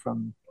came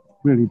from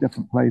really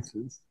different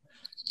places,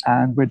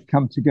 and we'd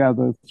come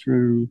together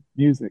through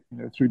music,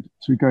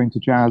 through going to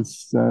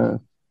jazz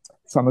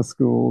summer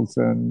schools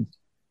and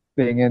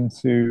being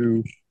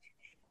into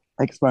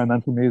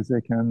experimental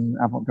music and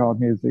avant-garde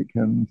music,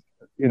 and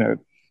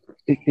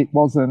it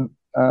wasn't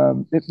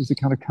it was a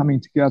kind of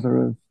coming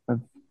together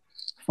of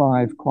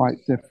five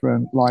quite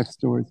different life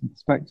stories and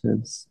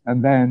perspectives,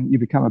 and then you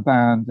become a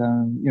band,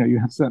 and you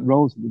have certain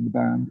roles within the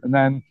band, and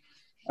then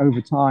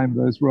over time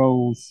those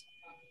roles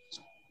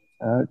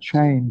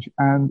change.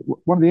 And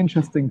one of the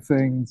interesting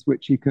things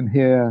which you can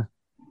hear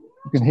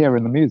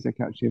in the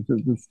music actually of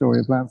the story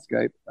of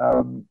Landscape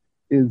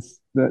is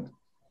that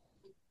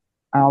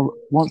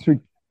once we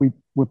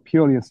were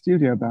purely a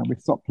studio band, we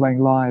stopped playing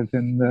live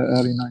in the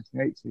early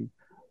 1980s.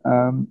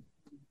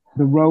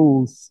 the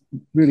roles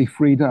really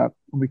freed up,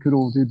 and we could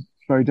all do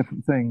very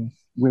different things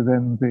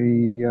within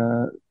the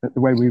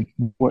way we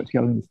work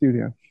together in the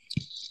studio.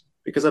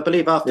 Because I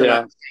believe after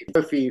that,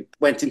 both of you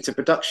went into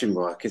production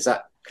work. Is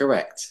that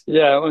correct?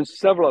 Yeah, well,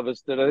 several of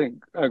us did. I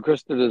think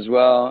Chris did as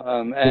well.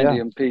 Andy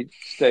and Pete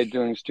stayed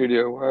doing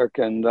studio work,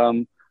 and I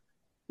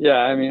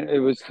mean, it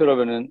was sort of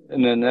an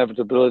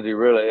inevitability,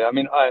 really. I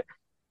mean,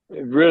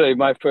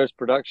 my first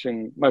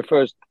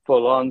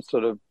full-on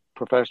sort of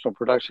professional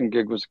production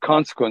gig was a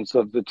consequence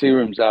of the Tea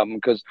Rooms album,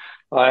 because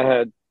I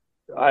had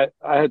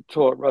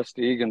taught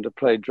Rusty Egan to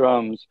play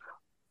drums.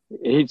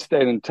 He'd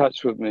stayed in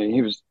touch with me.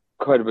 He was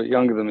quite a bit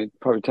younger than me,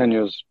 probably 10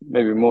 years,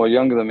 maybe more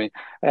younger than me.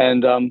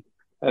 And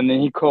then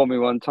he called me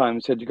one time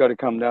and said, "You got to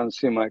come down and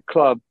see my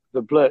club,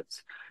 the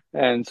Blitz."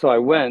 And so I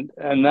went,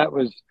 and that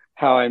was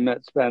how I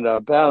met Spandau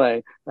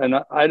Ballet. And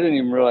I didn't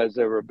even realize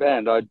they were a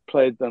band. I'd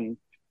played them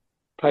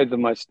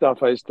my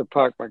stuff. I used to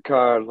park my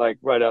car like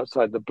right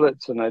outside the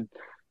Blitz, and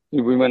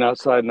we went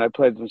outside and I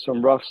played them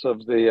some roughs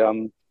of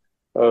the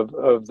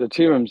of the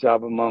Tea Rooms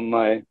album on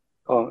my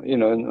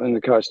in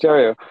the car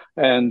stereo,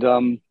 and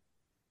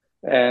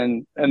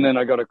then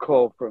I got a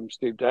call from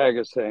Steve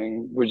Dagger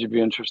saying, "Would you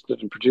be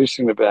interested in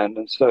producing the band?"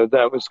 And so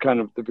that was kind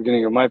of the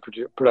beginning of my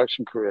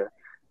production career,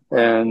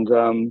 and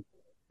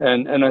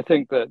I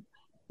think that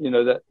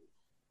that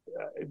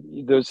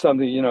there's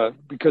something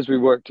because we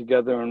worked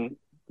together and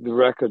the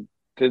record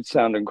did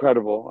sound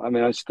incredible. I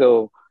mean, it's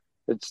still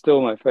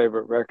my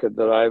favorite record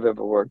that I've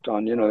ever worked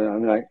on. I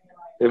mean,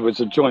 it was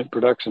a joint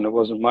production. It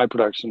wasn't my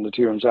production, the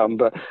Tea Rooms album,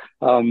 but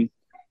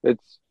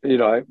it's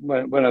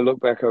when I look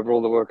back over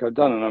all the work I've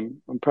done,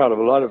 and I'm proud of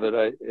a lot of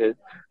it.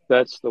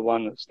 That's the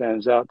one that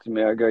stands out to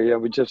me. I go, yeah,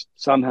 we just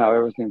somehow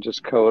everything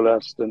just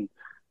coalesced and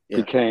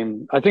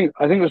became. I think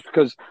it was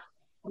because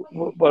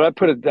what I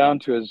put it down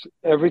to is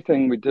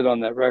everything we did on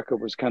that record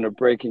was kind of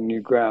breaking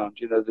new ground.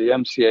 The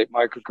MC8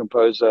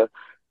 microcomposer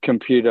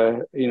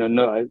computer.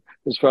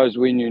 As far as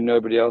we knew,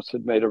 nobody else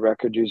had made a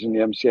record using the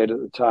MC8 at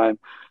the time.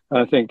 And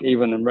I think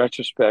even in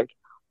retrospect,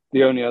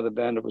 the only other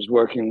band that was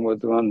working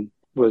with one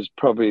was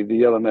probably the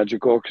Yellow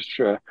Magic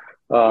Orchestra,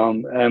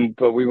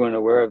 but we weren't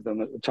aware of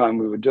them at the time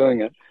we were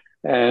doing it,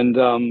 and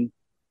then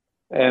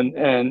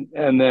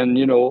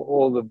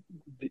all the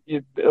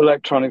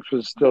electronics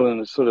was still in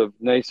a sort of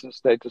nascent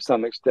state to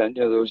some extent.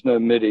 There was no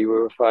MIDI. We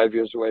were 5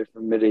 years away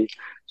from MIDI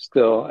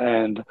still,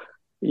 and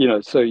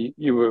so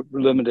you were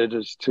limited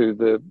as to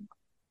the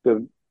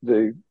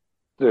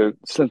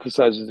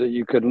synthesizers that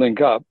you could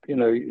link up.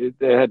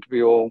 They had to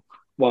be all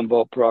 1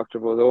 volt per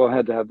octave, or they all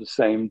had to have the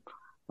same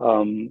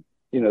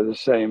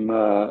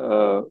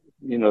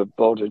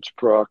voltage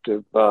per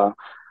octave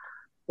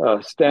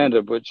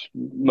standard, which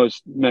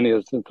many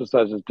of the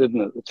synthesizers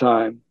didn't at the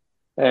time.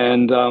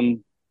 And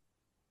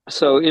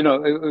so it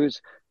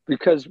was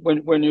because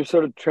when you're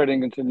sort of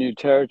treading into new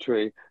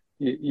territory,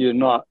 you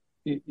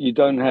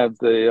don't have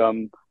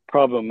the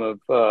problem of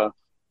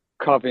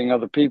copying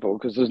other people,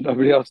 because there's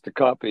nobody else to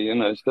copy.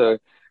 So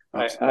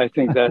I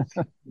think that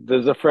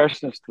there's a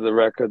freshness to the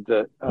record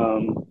that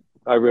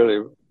I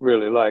really,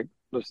 really like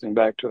listening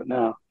back to it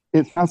now.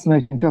 It's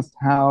fascinating just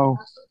how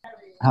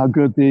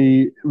good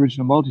the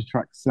original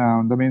multi-tracks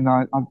sound. I mean,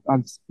 I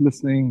was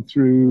listening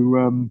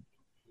through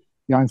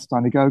the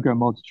Einstein A Go-Go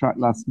multi-track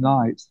last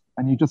night,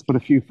 and you just put a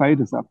few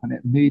faders up and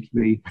it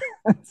immediately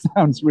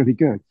sounds really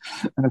good.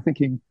 And I'm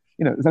thinking,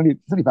 it's only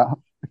about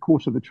a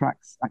quarter of the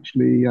tracks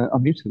actually are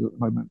muted at the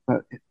moment,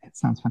 but it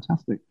sounds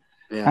fantastic.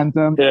 Yeah. And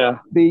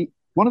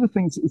one of the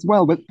things as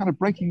well, with kind of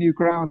breaking new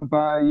ground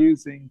by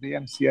using the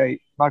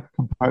MC8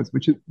 microcompose,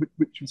 which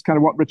was kind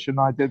of what Richard and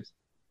I did.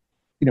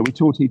 We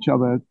taught each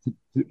other,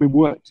 we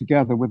worked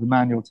together with the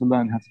manual to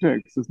learn how to do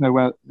it, because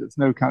there's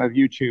no kind of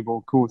YouTube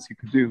or course you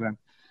could do then.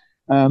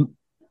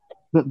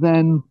 But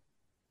then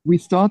we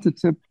started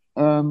to,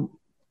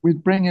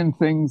 we'd bring in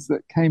things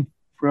that came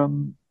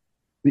from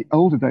the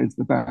older days of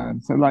the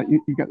band. So like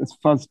you get this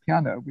fuzz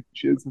piano,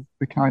 which is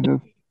the kind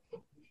of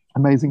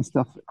amazing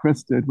stuff that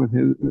Chris did with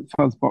his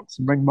fuzz box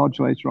and ring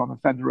modulator on a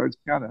Fender Rhodes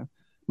piano,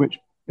 which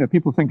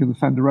people think of the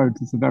Fender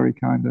Rhodes as a very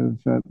kind of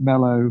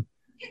mellow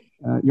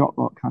yacht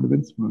rock kind of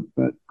instrument,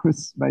 but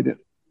Chris made it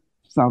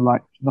sound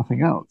like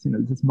nothing else.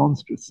 This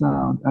monstrous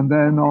sound. And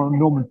then on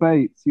Norman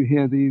Bates, you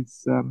hear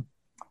these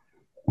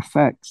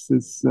effects,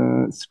 this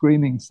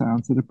screaming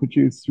sounds that are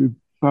produced through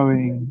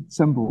bowing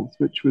cymbals,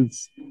 which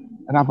was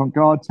an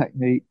avant-garde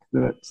technique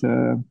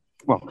that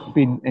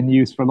been in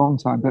use for a long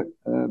time, but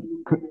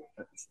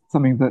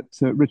something that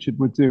Richard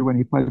would do when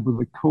he played with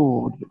the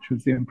Chord, which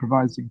was the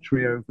improvising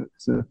trio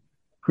that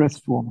Chris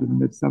formed in the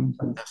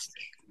mid-70s.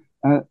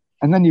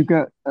 And then you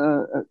get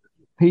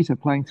Peter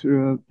playing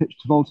through a pitch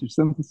to voltage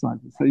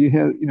synthesizer. So you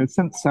hear,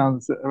 synth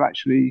sounds that are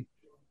actually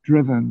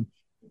driven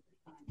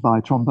by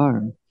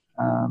trombone,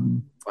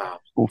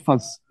 or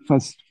fuzz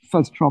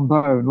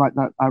trombone, like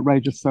that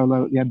outrageous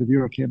solo at the end of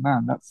European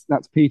Man.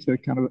 That's Peter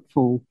kind of at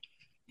full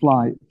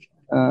flight,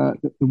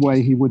 the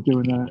way he would do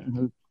in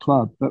a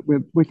club. But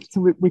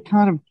we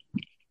kind of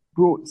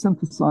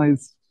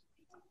synthesized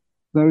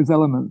those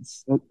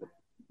elements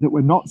that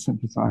were not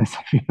synthesized,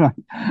 if you like,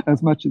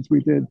 as much as we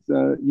did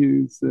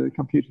use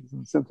computers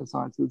and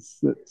synthesizers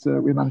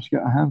that we managed to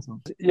get our hands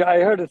on. Yeah, I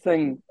heard a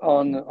thing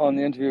on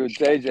the interview with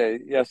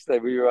JJ yesterday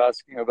where you were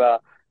asking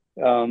about,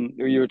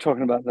 you were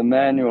talking about the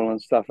manual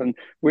and stuff, and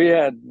we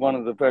had one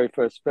of the very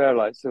first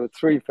Fairlights. There were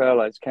 3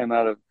 Fairlights came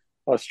out of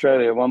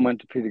Australia. One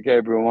went to Peter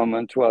Gabriel, one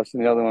went to us,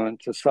 and the other one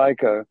went to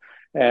Psycho.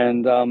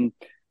 And I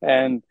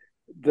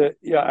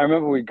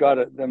remember we got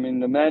it. I mean,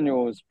 the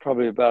manual was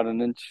probably about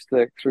an inch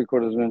thick,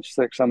 3/4 of an inch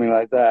thick, something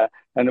like that,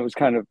 and it was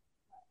kind of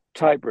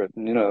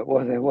typewritten.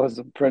 It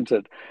wasn't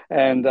printed.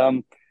 And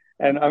I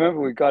remember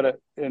we got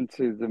it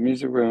into the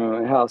music room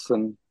in my house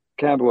in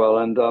Camberwell,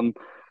 and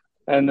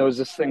there was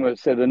this thing where it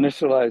said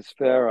initialize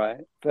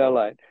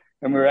Fairlight,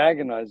 and we were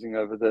agonizing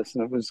over this,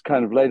 and it was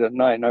kind of late at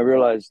night, and I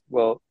realized,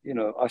 well,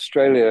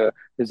 Australia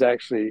is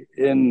actually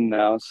in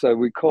now, so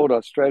we called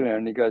Australia,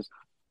 and he goes,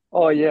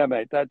 "Oh yeah,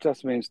 mate, that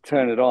just means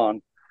turn it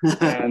on."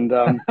 And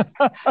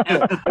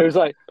it was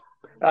like,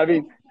 I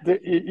mean,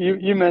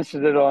 you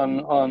mentioned it on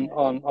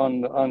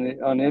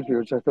the interview,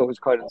 which I thought was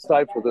quite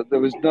insightful. That there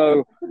was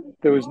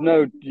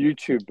no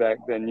YouTube back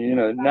then.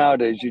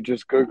 Nowadays you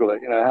just Google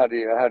it. How do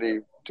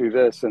you do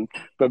this?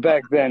 But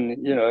back then,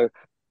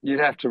 you'd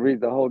have to read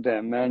the whole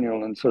damn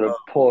manual and sort of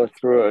pore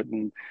through it,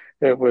 and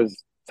it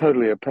was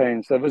totally a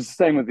pain. So it was the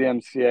same with the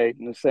MC8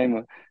 and the same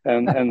with,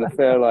 and the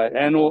Fairlight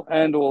and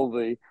all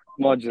the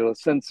modular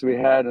synths we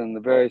had and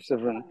the various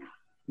different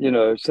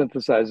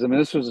synthesizers. I mean,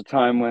 this was a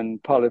time when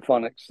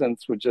polyphonic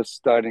synths were just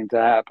starting to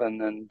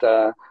happen, and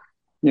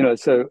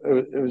so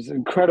it was an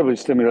incredibly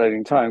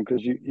stimulating time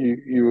because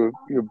your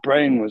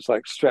brain was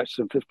like stretched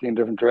in 15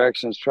 different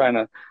directions trying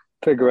to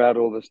figure out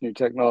all this new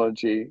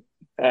technology.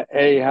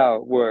 A, how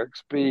it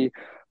works. B,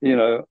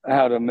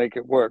 how to make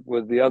it work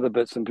with the other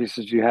bits and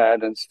pieces you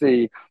had, and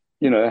C,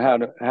 how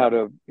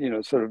to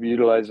sort of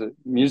utilize it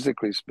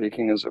musically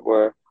speaking, as it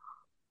were.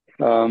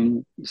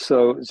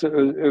 So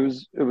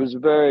it was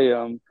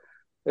very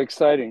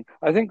exciting.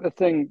 I think the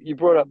thing you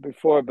brought up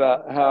before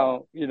about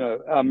how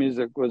our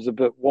music was a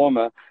bit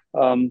warmer.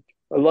 A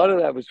lot of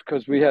that was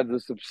because we had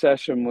this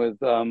obsession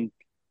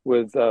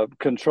with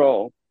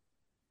control,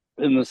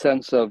 in the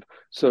sense of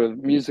sort of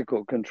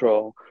musical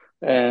control.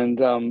 And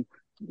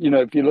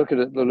if you look at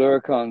it, the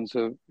Lyricons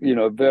are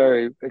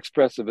very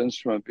expressive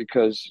instrument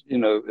because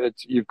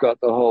you've got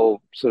the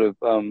whole sort of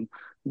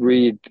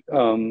reed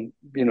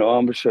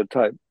embouchure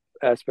type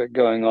aspect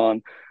going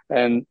on,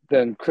 and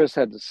then Chris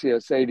had the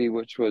CS80,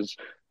 which was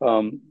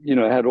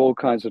had all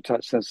kinds of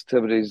touch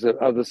sensitivities that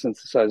other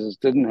synthesizers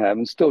didn't have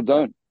and still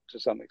don't to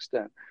some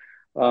extent.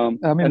 I mean,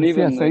 and the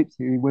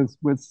CS80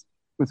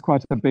 was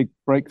quite a big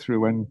breakthrough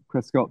when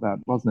Chris got that,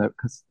 wasn't it?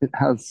 Because it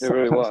has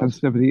touch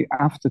sensitivity,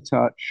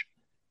 aftertouch,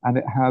 and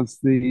it has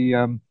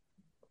the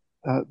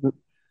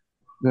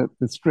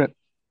strip,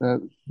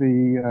 the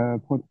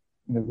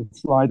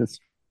slider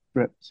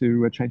strip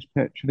to change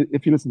pitch. And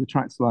if you listen to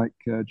tracks like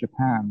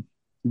Japan,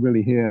 you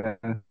really hear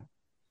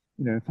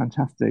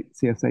fantastic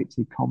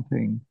CS80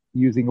 comping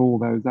using all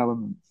those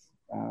elements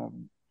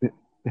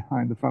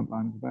behind the front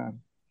line of the band.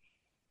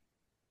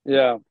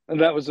 Yeah,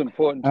 and that was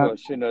important to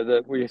us,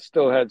 that we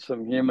still had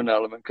some human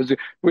element, because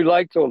we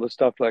liked all the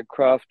stuff like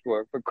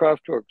Kraftwerk, but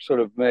Kraftwerk sort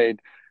of made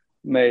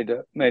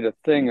a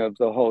thing of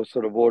the whole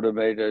sort of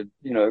automated,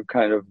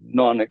 kind of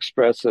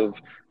non-expressive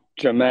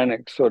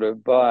Germanic sort of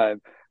vibe,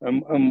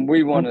 and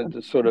we wanted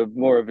to sort of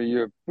more of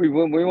a we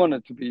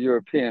wanted to be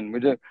European.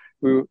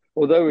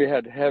 Although we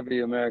had heavy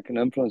American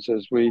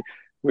influences, we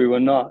were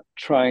not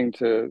trying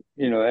to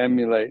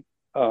emulate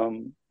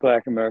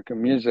Black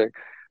American music.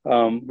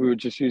 We were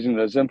just using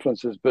those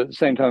influences, but at the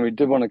same time, we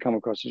did want to come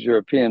across as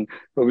European,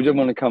 but we didn't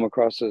want to come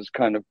across as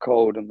kind of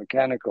cold and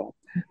mechanical.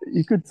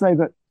 You could say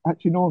that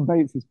actually Norman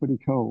Bates is pretty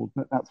cold,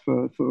 but that's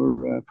for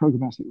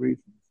programmatic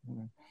reasons.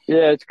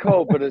 Yeah, it's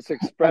cold, but it's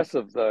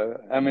expressive, though.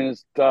 I mean,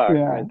 it's dark,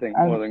 I think,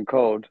 more than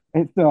cold.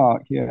 It's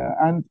dark, yeah.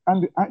 And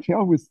actually, I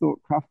always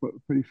thought Kraftwerk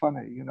was pretty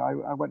funny.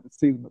 I went to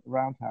see them at the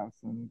Roundhouse,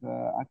 and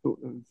I thought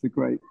it was a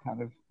great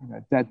kind of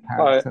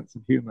deadpan sense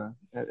of humor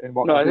in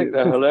what. No, I think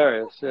they're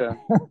hilarious. Yeah.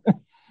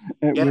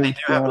 They do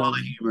have a lot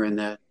of humor in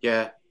there.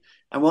 Yeah,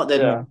 and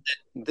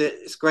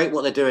it's great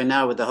what they're doing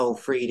now with the whole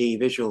 3D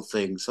visual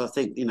thing. So I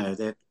think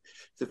they're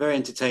very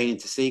entertaining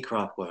to see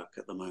Kraftwerk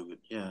at the moment.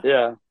 Yeah.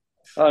 Yeah.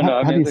 Oh,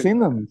 no, have you seen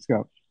them,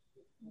 Scott?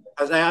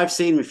 I've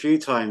seen them a few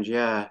times.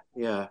 Yeah.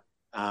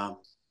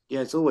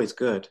 It's always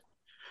good.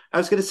 I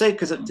was going to say,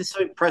 because I'm just so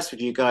impressed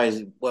with you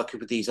guys working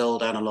with these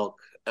old analog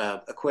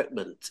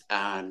equipment,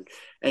 and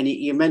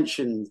you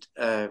mentioned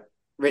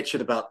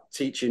Richard about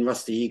teaching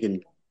Rusty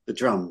Egan the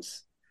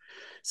drums.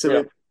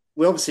 So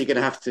we're obviously going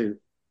to have to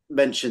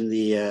mention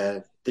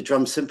the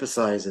drum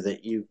synthesizer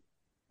that you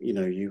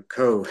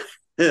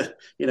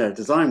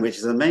design, which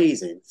is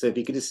amazing. So if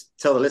you could just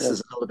tell the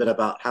listeners a little bit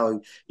about how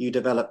you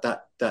developed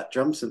that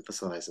drum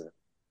synthesizer.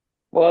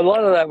 Well, a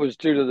lot of that was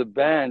due to the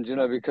band,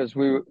 because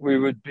we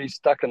would be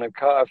stuck in a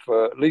car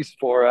for at least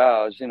 4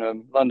 hours.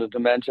 London to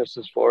Manchester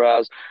is 4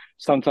 hours.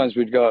 Sometimes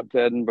we'd go up to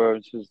Edinburgh,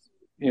 which is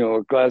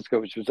or Glasgow,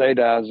 which was 8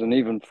 hours, and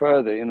even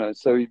further,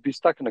 so you'd be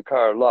stuck in the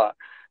car a lot.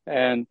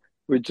 And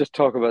we'd just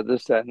talk about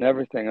this, that, and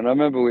everything. And I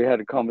remember we had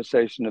a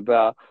conversation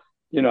about,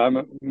 I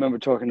remember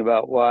talking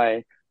about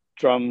why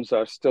drums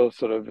are still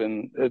sort of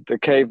in the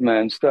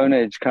caveman Stone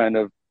Age kind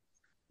of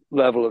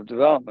level of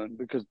development,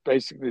 because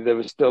basically there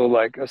was still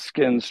like a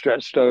skin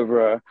stretched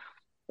over a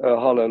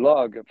hollow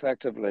log,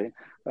 effectively.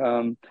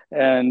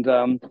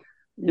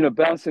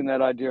 Bouncing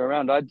that idea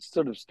around, I'd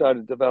sort of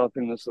started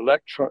developing this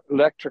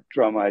electric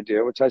drum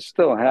idea, which I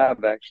still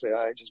have, actually.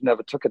 I just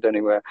never took it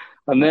anywhere.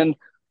 And then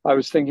I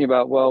was thinking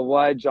about, well,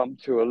 why jump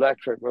to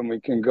electric when we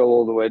can go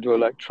all the way to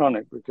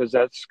electronic? Because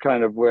that's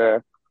kind of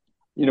where,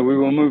 we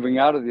were moving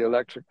out of the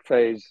electric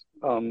phase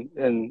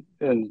in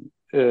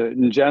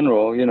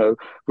general. We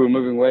were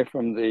moving away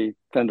from the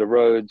Fender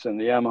Rhodes and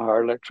the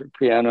Yamaha electric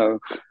piano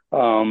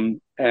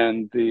and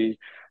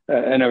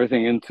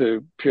everything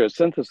into pure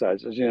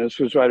synthesizers. This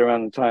was right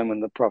around the time when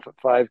the Prophet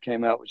 5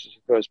 came out, which is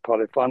the first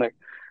polyphonic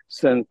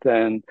synth,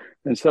 and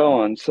so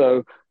on.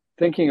 So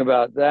thinking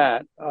about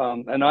that,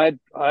 and I'd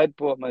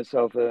bought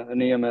myself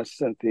an EMS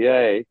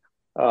Synthia,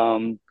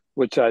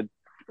 which I'd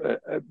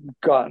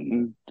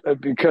gotten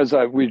because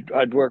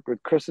I'd worked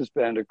with Chris's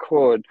band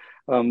Accord,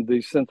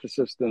 the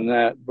synthesist in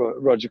that,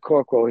 Roger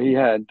Corkwell. He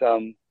had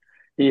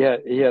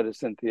a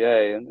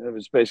Synthia, and it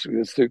was basically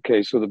the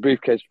suitcase or the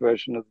briefcase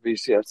version of the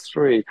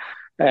VCS3.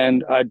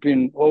 And I'd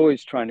been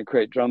always trying to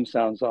create drum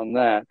sounds on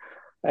that.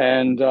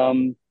 And,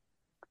 in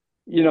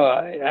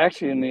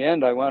the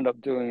end, I wound up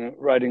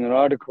writing an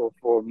article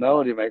for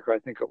Melody Maker, I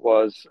think it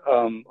was,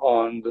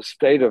 on the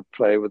state of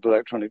play with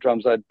electronic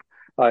drums.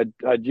 I'd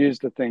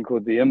used a thing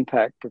called the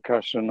Impact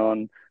percussion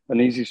on an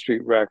Easy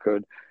Street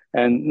record,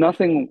 and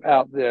nothing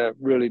out there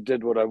really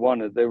did what I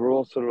wanted. They were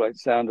all sort of like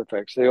sound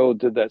effects. They all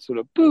did that sort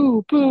of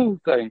boo, boo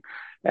thing.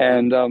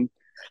 And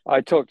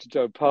I talked to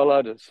Joe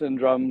Pollard at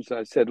Syndrums.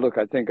 I said, look,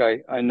 I think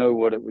I know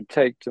what it would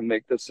take to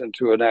make this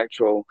into an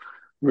actual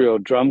real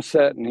drum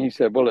set. And he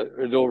said, well,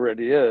 it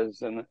already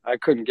is. And I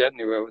couldn't get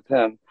anywhere with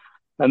him.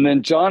 And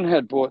then John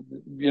had bought,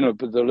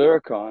 the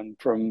Lyricon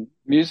from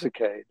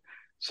Musicade.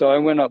 So I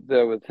went up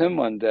there with him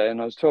one day, and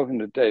I was talking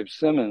to Dave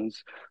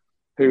Simmons,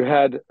 who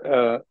had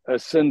a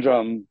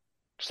Syndrum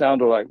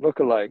sound-alike,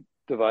 look-alike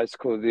device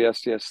called the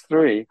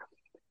SDS3.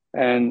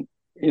 And,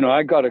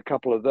 I got a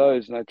couple of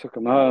those, and I took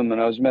them home, and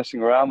I was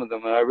messing around with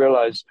them, and I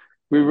realized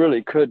we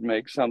really could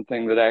make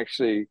something that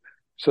actually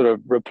sort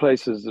of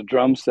replaces the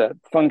drum set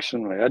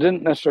functionally. I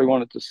didn't necessarily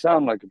want it to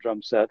sound like a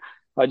drum set.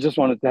 I just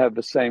wanted to have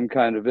the same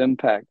kind of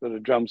impact that a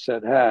drum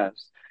set has.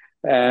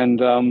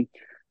 And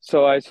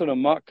so I sort of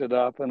mocked it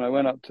up, and I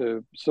went up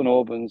to St.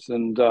 Albans,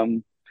 and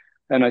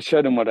I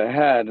showed him what I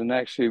had. And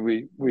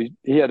actually,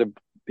 he had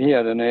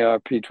an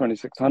ARP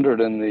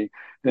 2600 in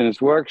his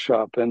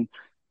workshop, and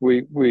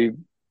we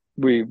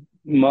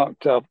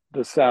mocked up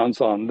the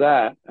sounds on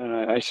that, and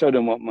I showed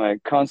him what my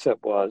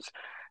concept was,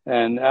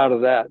 and out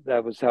of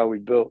that was how we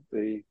built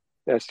the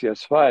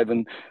SDS5.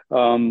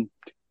 And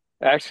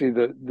actually,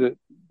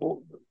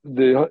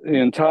 the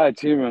entire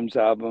Tea Rooms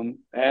album,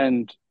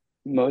 and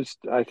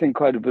I think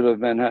quite a bit of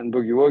Manhattan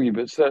Boogie Woogie,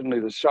 but certainly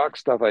the Shock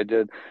stuff I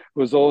did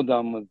was all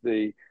done with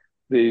the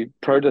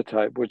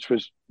prototype, which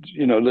was,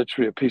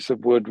 literally a piece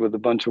of wood with a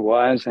bunch of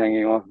wires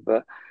hanging off of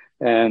it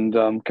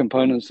and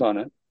components on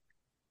it.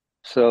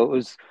 So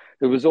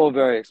it was all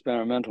very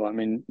experimental. I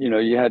mean,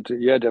 you had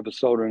to have a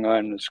soldering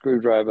iron and a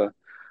screwdriver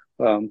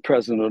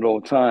present at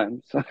all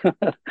times. So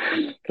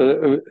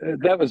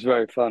that was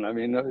very fun. I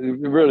mean,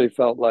 it really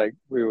felt like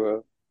we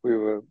were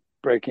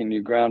breaking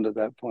new ground at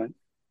that point.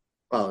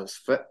 Well, it's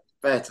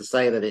fair to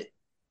say that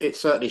it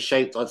certainly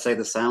shaped, I'd say,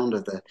 the sound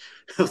of the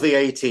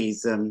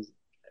 80s.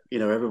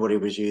 Everybody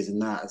was using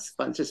that. It's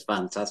just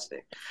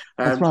fantastic.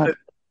 That's right.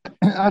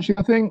 Actually,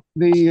 I think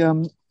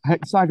the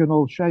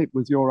hexagonal shape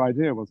was your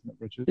idea, wasn't it,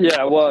 Richard?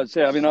 Yeah, it was.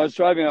 Yeah, I mean, I was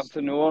driving up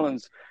to New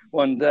Orleans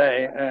one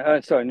day.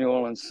 St.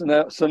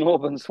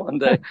 Albans one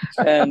day,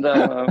 and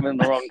I'm in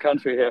the wrong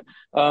country here.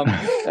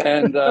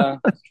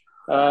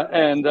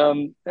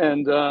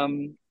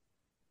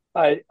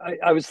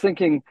 I was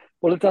thinking,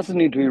 well, it doesn't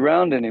need to be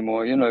round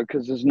anymore,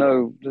 because there's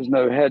no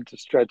head to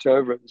stretch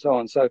over it and so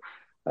on. So,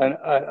 and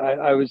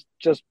I was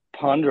just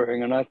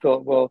pondering, and I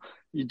thought, well,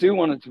 you do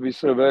want it to be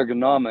sort of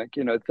ergonomic,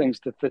 things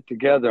to fit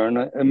together. And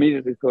I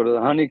immediately thought of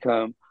the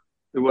honeycomb,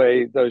 the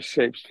way those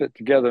shapes fit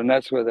together. And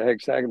that's where the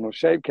hexagonal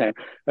shape came.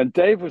 And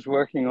Dave was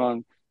working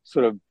on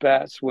sort of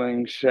bat's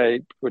wing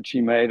shape, which he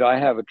made. I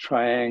have a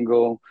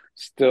triangle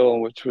still,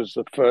 which was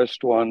the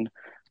first one,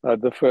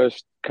 the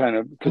first kind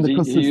of, because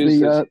he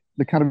used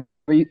the kind of,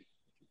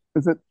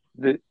 is it?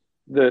 There's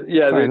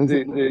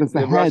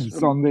the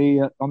heads on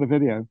the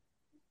video.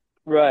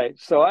 Right.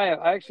 So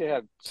I actually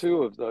have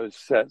two of those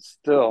sets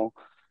still.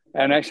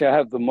 And actually I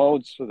have the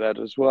molds for that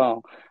as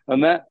well.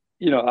 And that,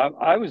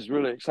 I was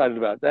really excited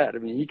about that. I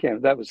mean,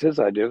 that was his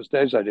idea, it was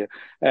Dave's idea.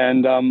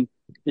 And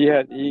he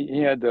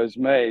had those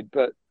made.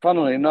 But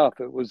funnily enough,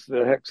 it was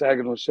the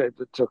hexagonal shape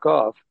that took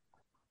off.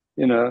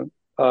 I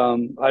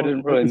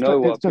didn't really know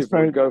what people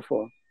would go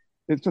for.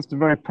 It's just a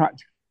very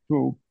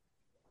practical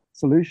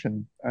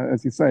solution,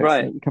 as you say.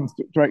 Right. It comes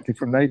directly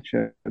from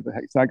nature, the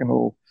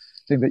hexagonal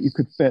thing that you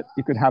could fit.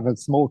 You could have a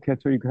small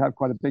kit, or you could have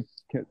quite a big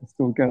kit and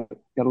still get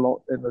a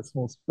lot in a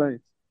small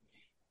space.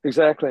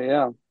 Exactly.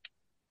 Yeah.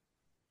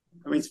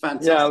 I mean, it's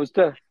fantastic.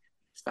 Yeah,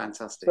 It's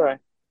fantastic. Sorry.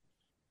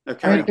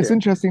 Okay. I mean, it's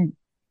interesting,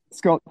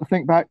 Scott, to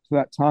think back to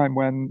that time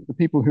when the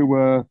people who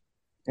were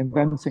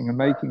inventing and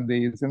making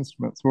these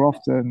instruments were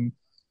often,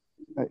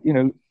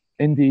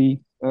 indie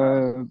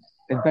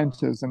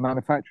inventors and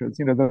manufacturers.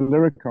 The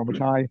Lyricon,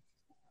 which I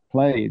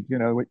played,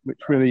 which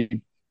really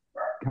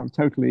kind of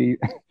totally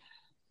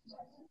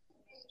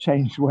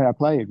changed the way I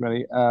played,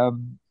 really,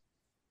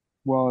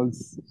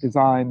 was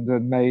designed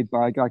and made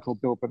by a guy called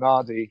Bill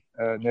Bernardi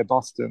near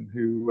Boston,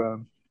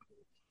 who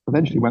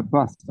eventually went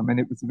bust. I mean,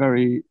 it was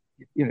very,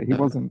 it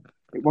wasn't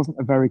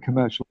a very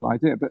commercial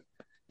idea, but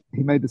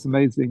he made this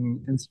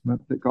amazing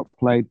instrument that got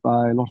played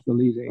by a lot of the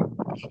leading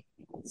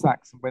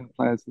sax and wind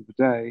players of the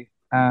day.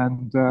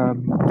 And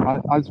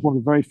I was one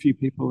of the very few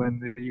people in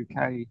the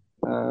UK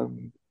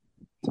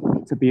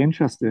to be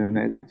interested in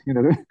it.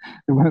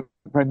 There weren't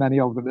very many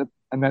of them.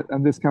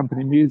 And this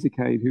company,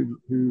 Musicade,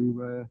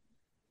 who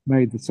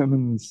made the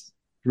Simmons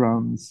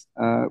drums,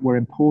 were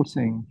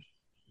importing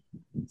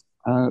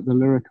the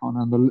Lyricon,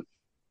 and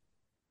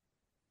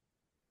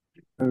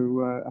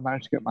so I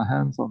managed to get my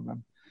hands on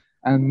them.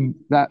 And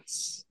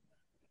that's,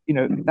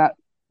 that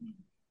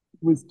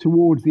was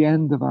towards the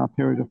end of our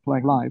period of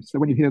playing live. So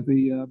when you hear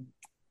the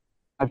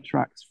live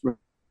tracks from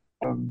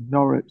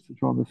Norwich, which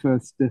are on the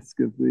first disc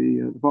of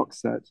the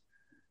box set,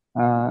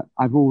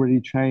 I've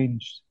already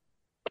changed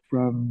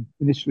from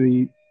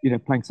initially,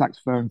 playing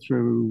saxophone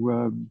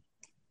through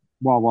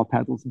wah-wah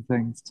pedals and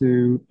things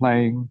to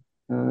playing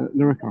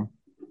Lyricon.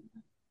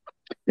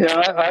 Yeah,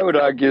 I would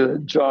argue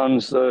that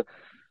John's the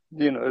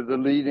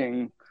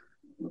leading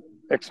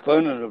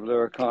exponent of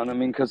Lyricon. I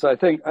mean, because I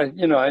think I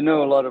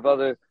know a lot of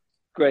other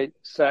great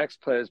sax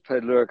players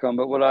played Lyricon,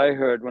 but what I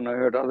heard when I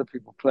heard other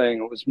people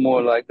playing, it was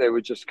more like they were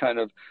just kind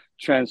of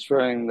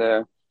transferring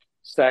their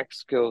sax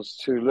skills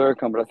to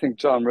Lyricon. But I think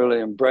John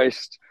really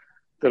embraced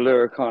the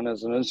Lyricon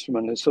as an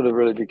instrument. It sort of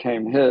really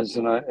became his.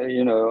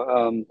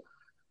 And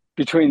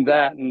between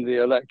that and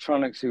the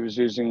electronics he was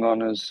using on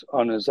his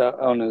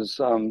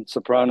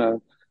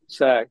soprano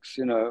sax,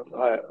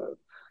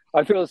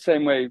 I feel the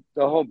same way.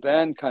 The whole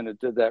band kind of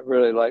did that,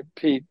 really. Like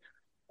Pete,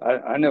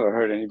 I never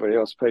heard anybody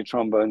else play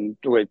trombone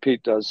the way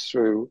Pete does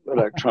through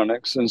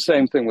electronics. And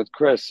same thing with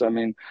Chris. I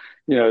mean,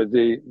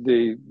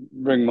 the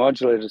ring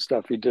modulator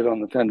stuff he did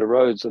on the Fender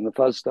Rhodes and the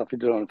fuzz stuff he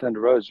did on the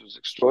Fender Rhodes was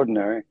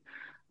extraordinary.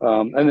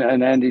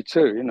 And Andy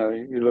too.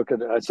 You look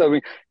at it. So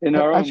in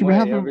our own way,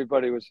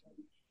 everybody was.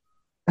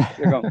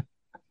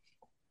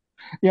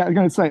 Yeah, I'm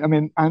going to say, I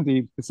mean,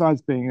 Andy,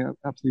 besides being an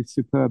absolutely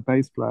superb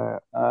bass player,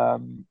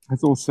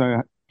 has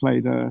also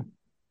played a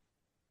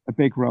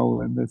big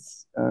role in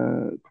this,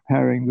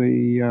 preparing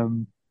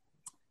the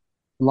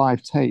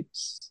live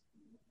tapes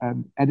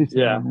and editing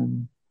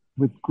them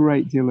with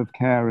great deal of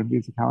care and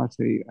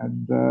musicality.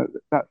 And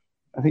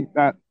I think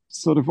that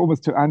sort of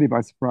almost took Andy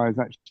by surprise,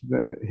 actually,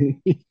 that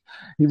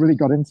he really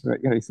got into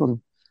it. He sort of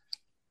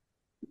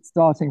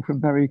starting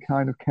from very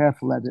kind of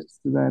careful edits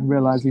to then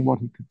realizing what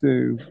he could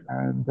do.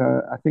 And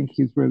I think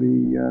he's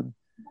really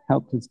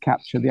helped us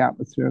capture the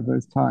atmosphere of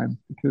those times,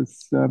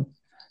 because,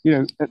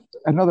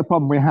 another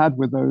problem we had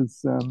with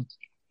those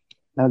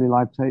early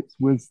live tapes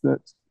was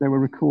that they were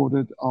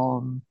recorded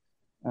on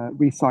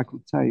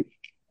recycled tape.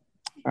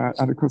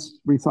 And of course,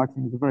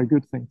 recycling is a very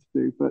good thing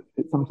to do, but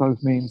it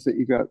sometimes means that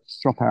you get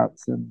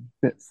dropouts and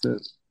bits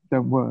that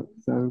don't work.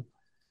 So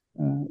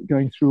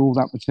going through all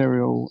that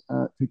material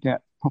to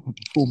get proper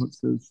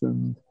performances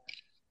and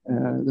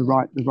the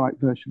right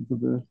versions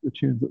of the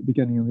tunes at the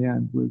beginning and the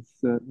end was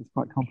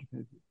quite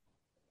complicated.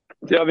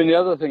 Yeah, I mean, the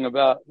other thing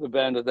about the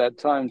band at that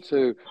time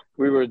too,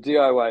 we were a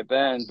DIY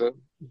band, but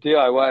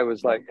DIY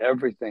was like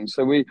everything.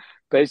 So we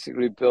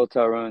basically built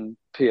our own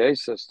PA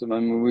system. I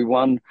mean, we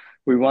won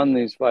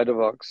these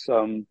Vitavox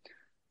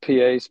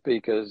PA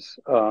speakers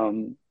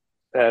in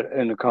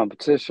a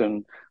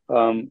competition,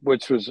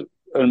 which was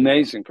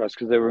amazing for us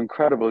because they were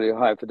incredibly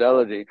high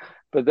fidelity.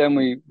 But then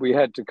we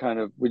had to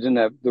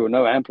there were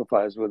no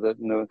amplifiers with it,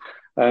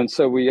 and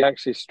so we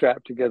actually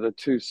strapped together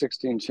two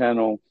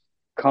 16-channel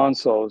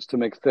consoles to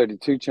make a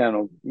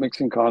 32-channel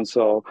mixing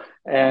console,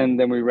 and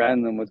then we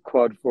ran them with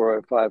quad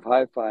 405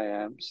 hi-fi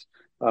amps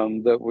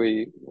that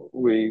we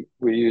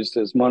used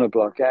as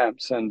monoblock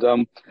amps, and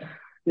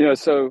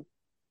so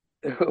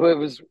it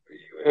was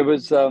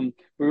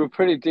we were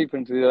pretty deep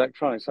into the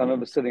electronics. I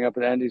remember sitting up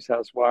at Andy's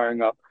house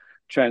wiring up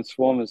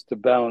transformers to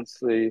balance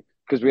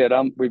because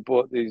we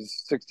bought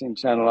these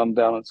 16-channel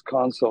unbalanced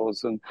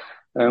consoles, and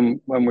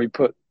when we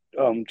put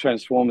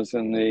transformers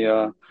in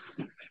the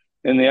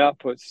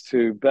outputs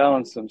to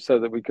balance them so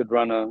that we could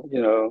run a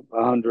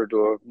 100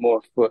 or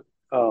more foot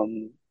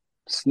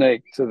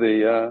snake to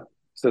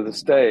the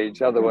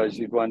stage. Otherwise,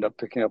 you'd wind up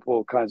picking up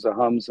all kinds of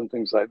hums and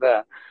things like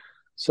that.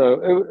 So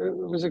it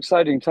was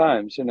exciting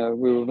times. We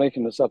were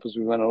making this up as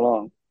we went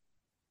along.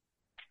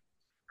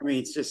 I mean,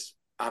 it's just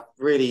I've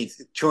really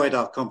enjoyed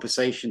our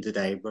conversation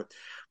today, but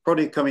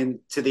probably coming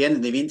to the end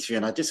of the interview,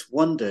 and I just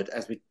wondered,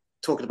 as we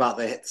talking about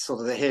the sort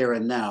of the here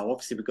and now,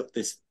 obviously we've got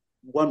this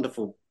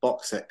wonderful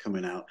box set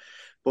coming out,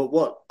 but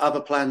what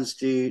other plans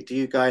do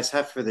you guys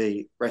have for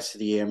the rest of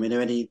the year? I mean,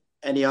 are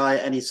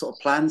any sort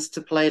of plans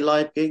to play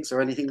live gigs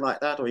or anything like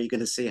that, or are you going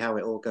to see how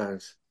it all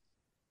goes?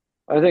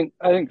 I think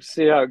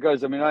see how it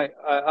goes. I mean,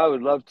 I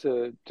would love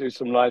to do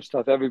some live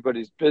stuff.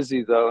 Everybody's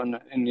busy though,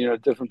 and you know,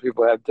 different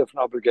people have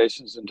different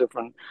obligations and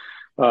different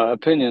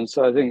opinions.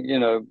 So I think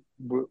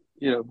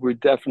we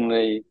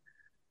definitely,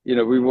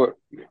 we work.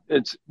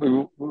 It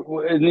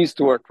needs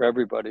to work for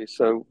everybody.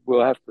 So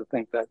we'll have to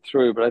think that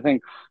through. But I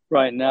think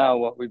right now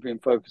what we've been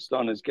focused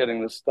on is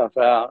getting this stuff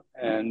out,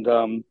 and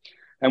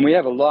we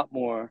have a lot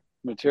more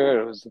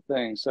material is the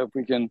thing. So if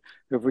we can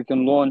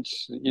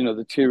launch,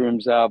 the Tea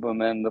Rooms album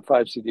and the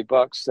 5 CD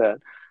box set,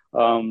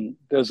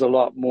 there's a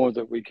lot more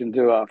that we can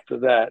do after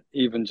that,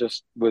 even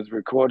just with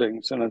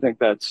recordings. And I think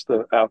that's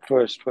our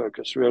first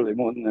focus, really,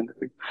 more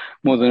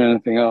than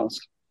anything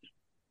else.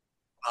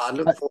 I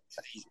look forward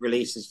to these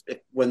releases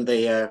when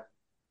they're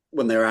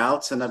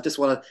out, and I just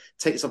want to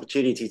take this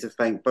opportunity to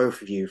thank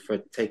both of you for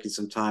taking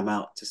some time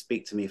out to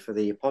speak to me for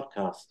the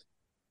podcast.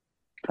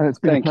 It's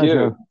been a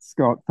pleasure,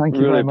 Scott. Thank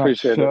you very much.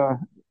 Appreciate it.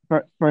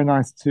 Very, very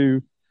nice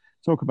to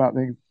talk about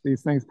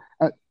these things.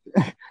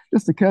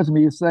 Just occurred to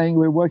me, you're saying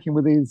we're working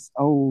with these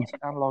old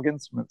analog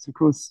instruments. Of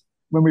course,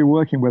 when we were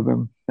working with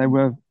them, they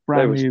were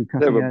new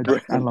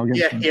cutting-edge analog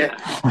instruments. Yeah.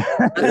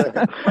 That's a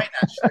good point,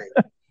 actually.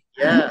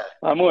 Yeah.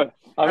 I'm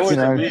always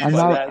amused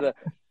by that.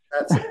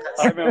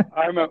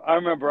 I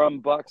remember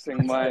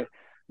unboxing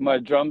my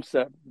drum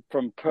set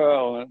from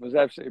Pearl, and it was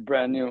absolutely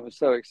brand new. It was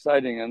so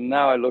exciting, and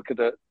now I look at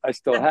it, I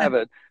still have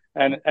it,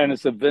 and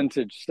it's a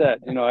vintage set.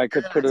 I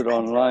could put it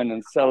online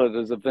and sell it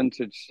as a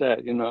vintage set.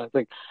 I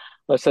think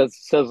that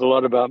says a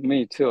lot about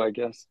me too, I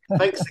guess.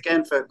 Thanks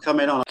again for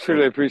coming on.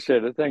 Truly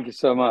appreciate it. Thank you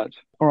so much.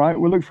 All right,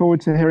 we'll look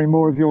forward to hearing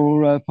more of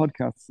your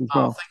podcasts as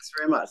well. Thanks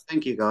very much.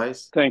 Thank you,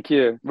 guys. Thank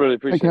you. Really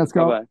appreciate it. Take care,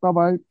 Scott.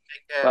 Bye-bye.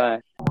 Take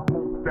care.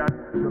 Bye.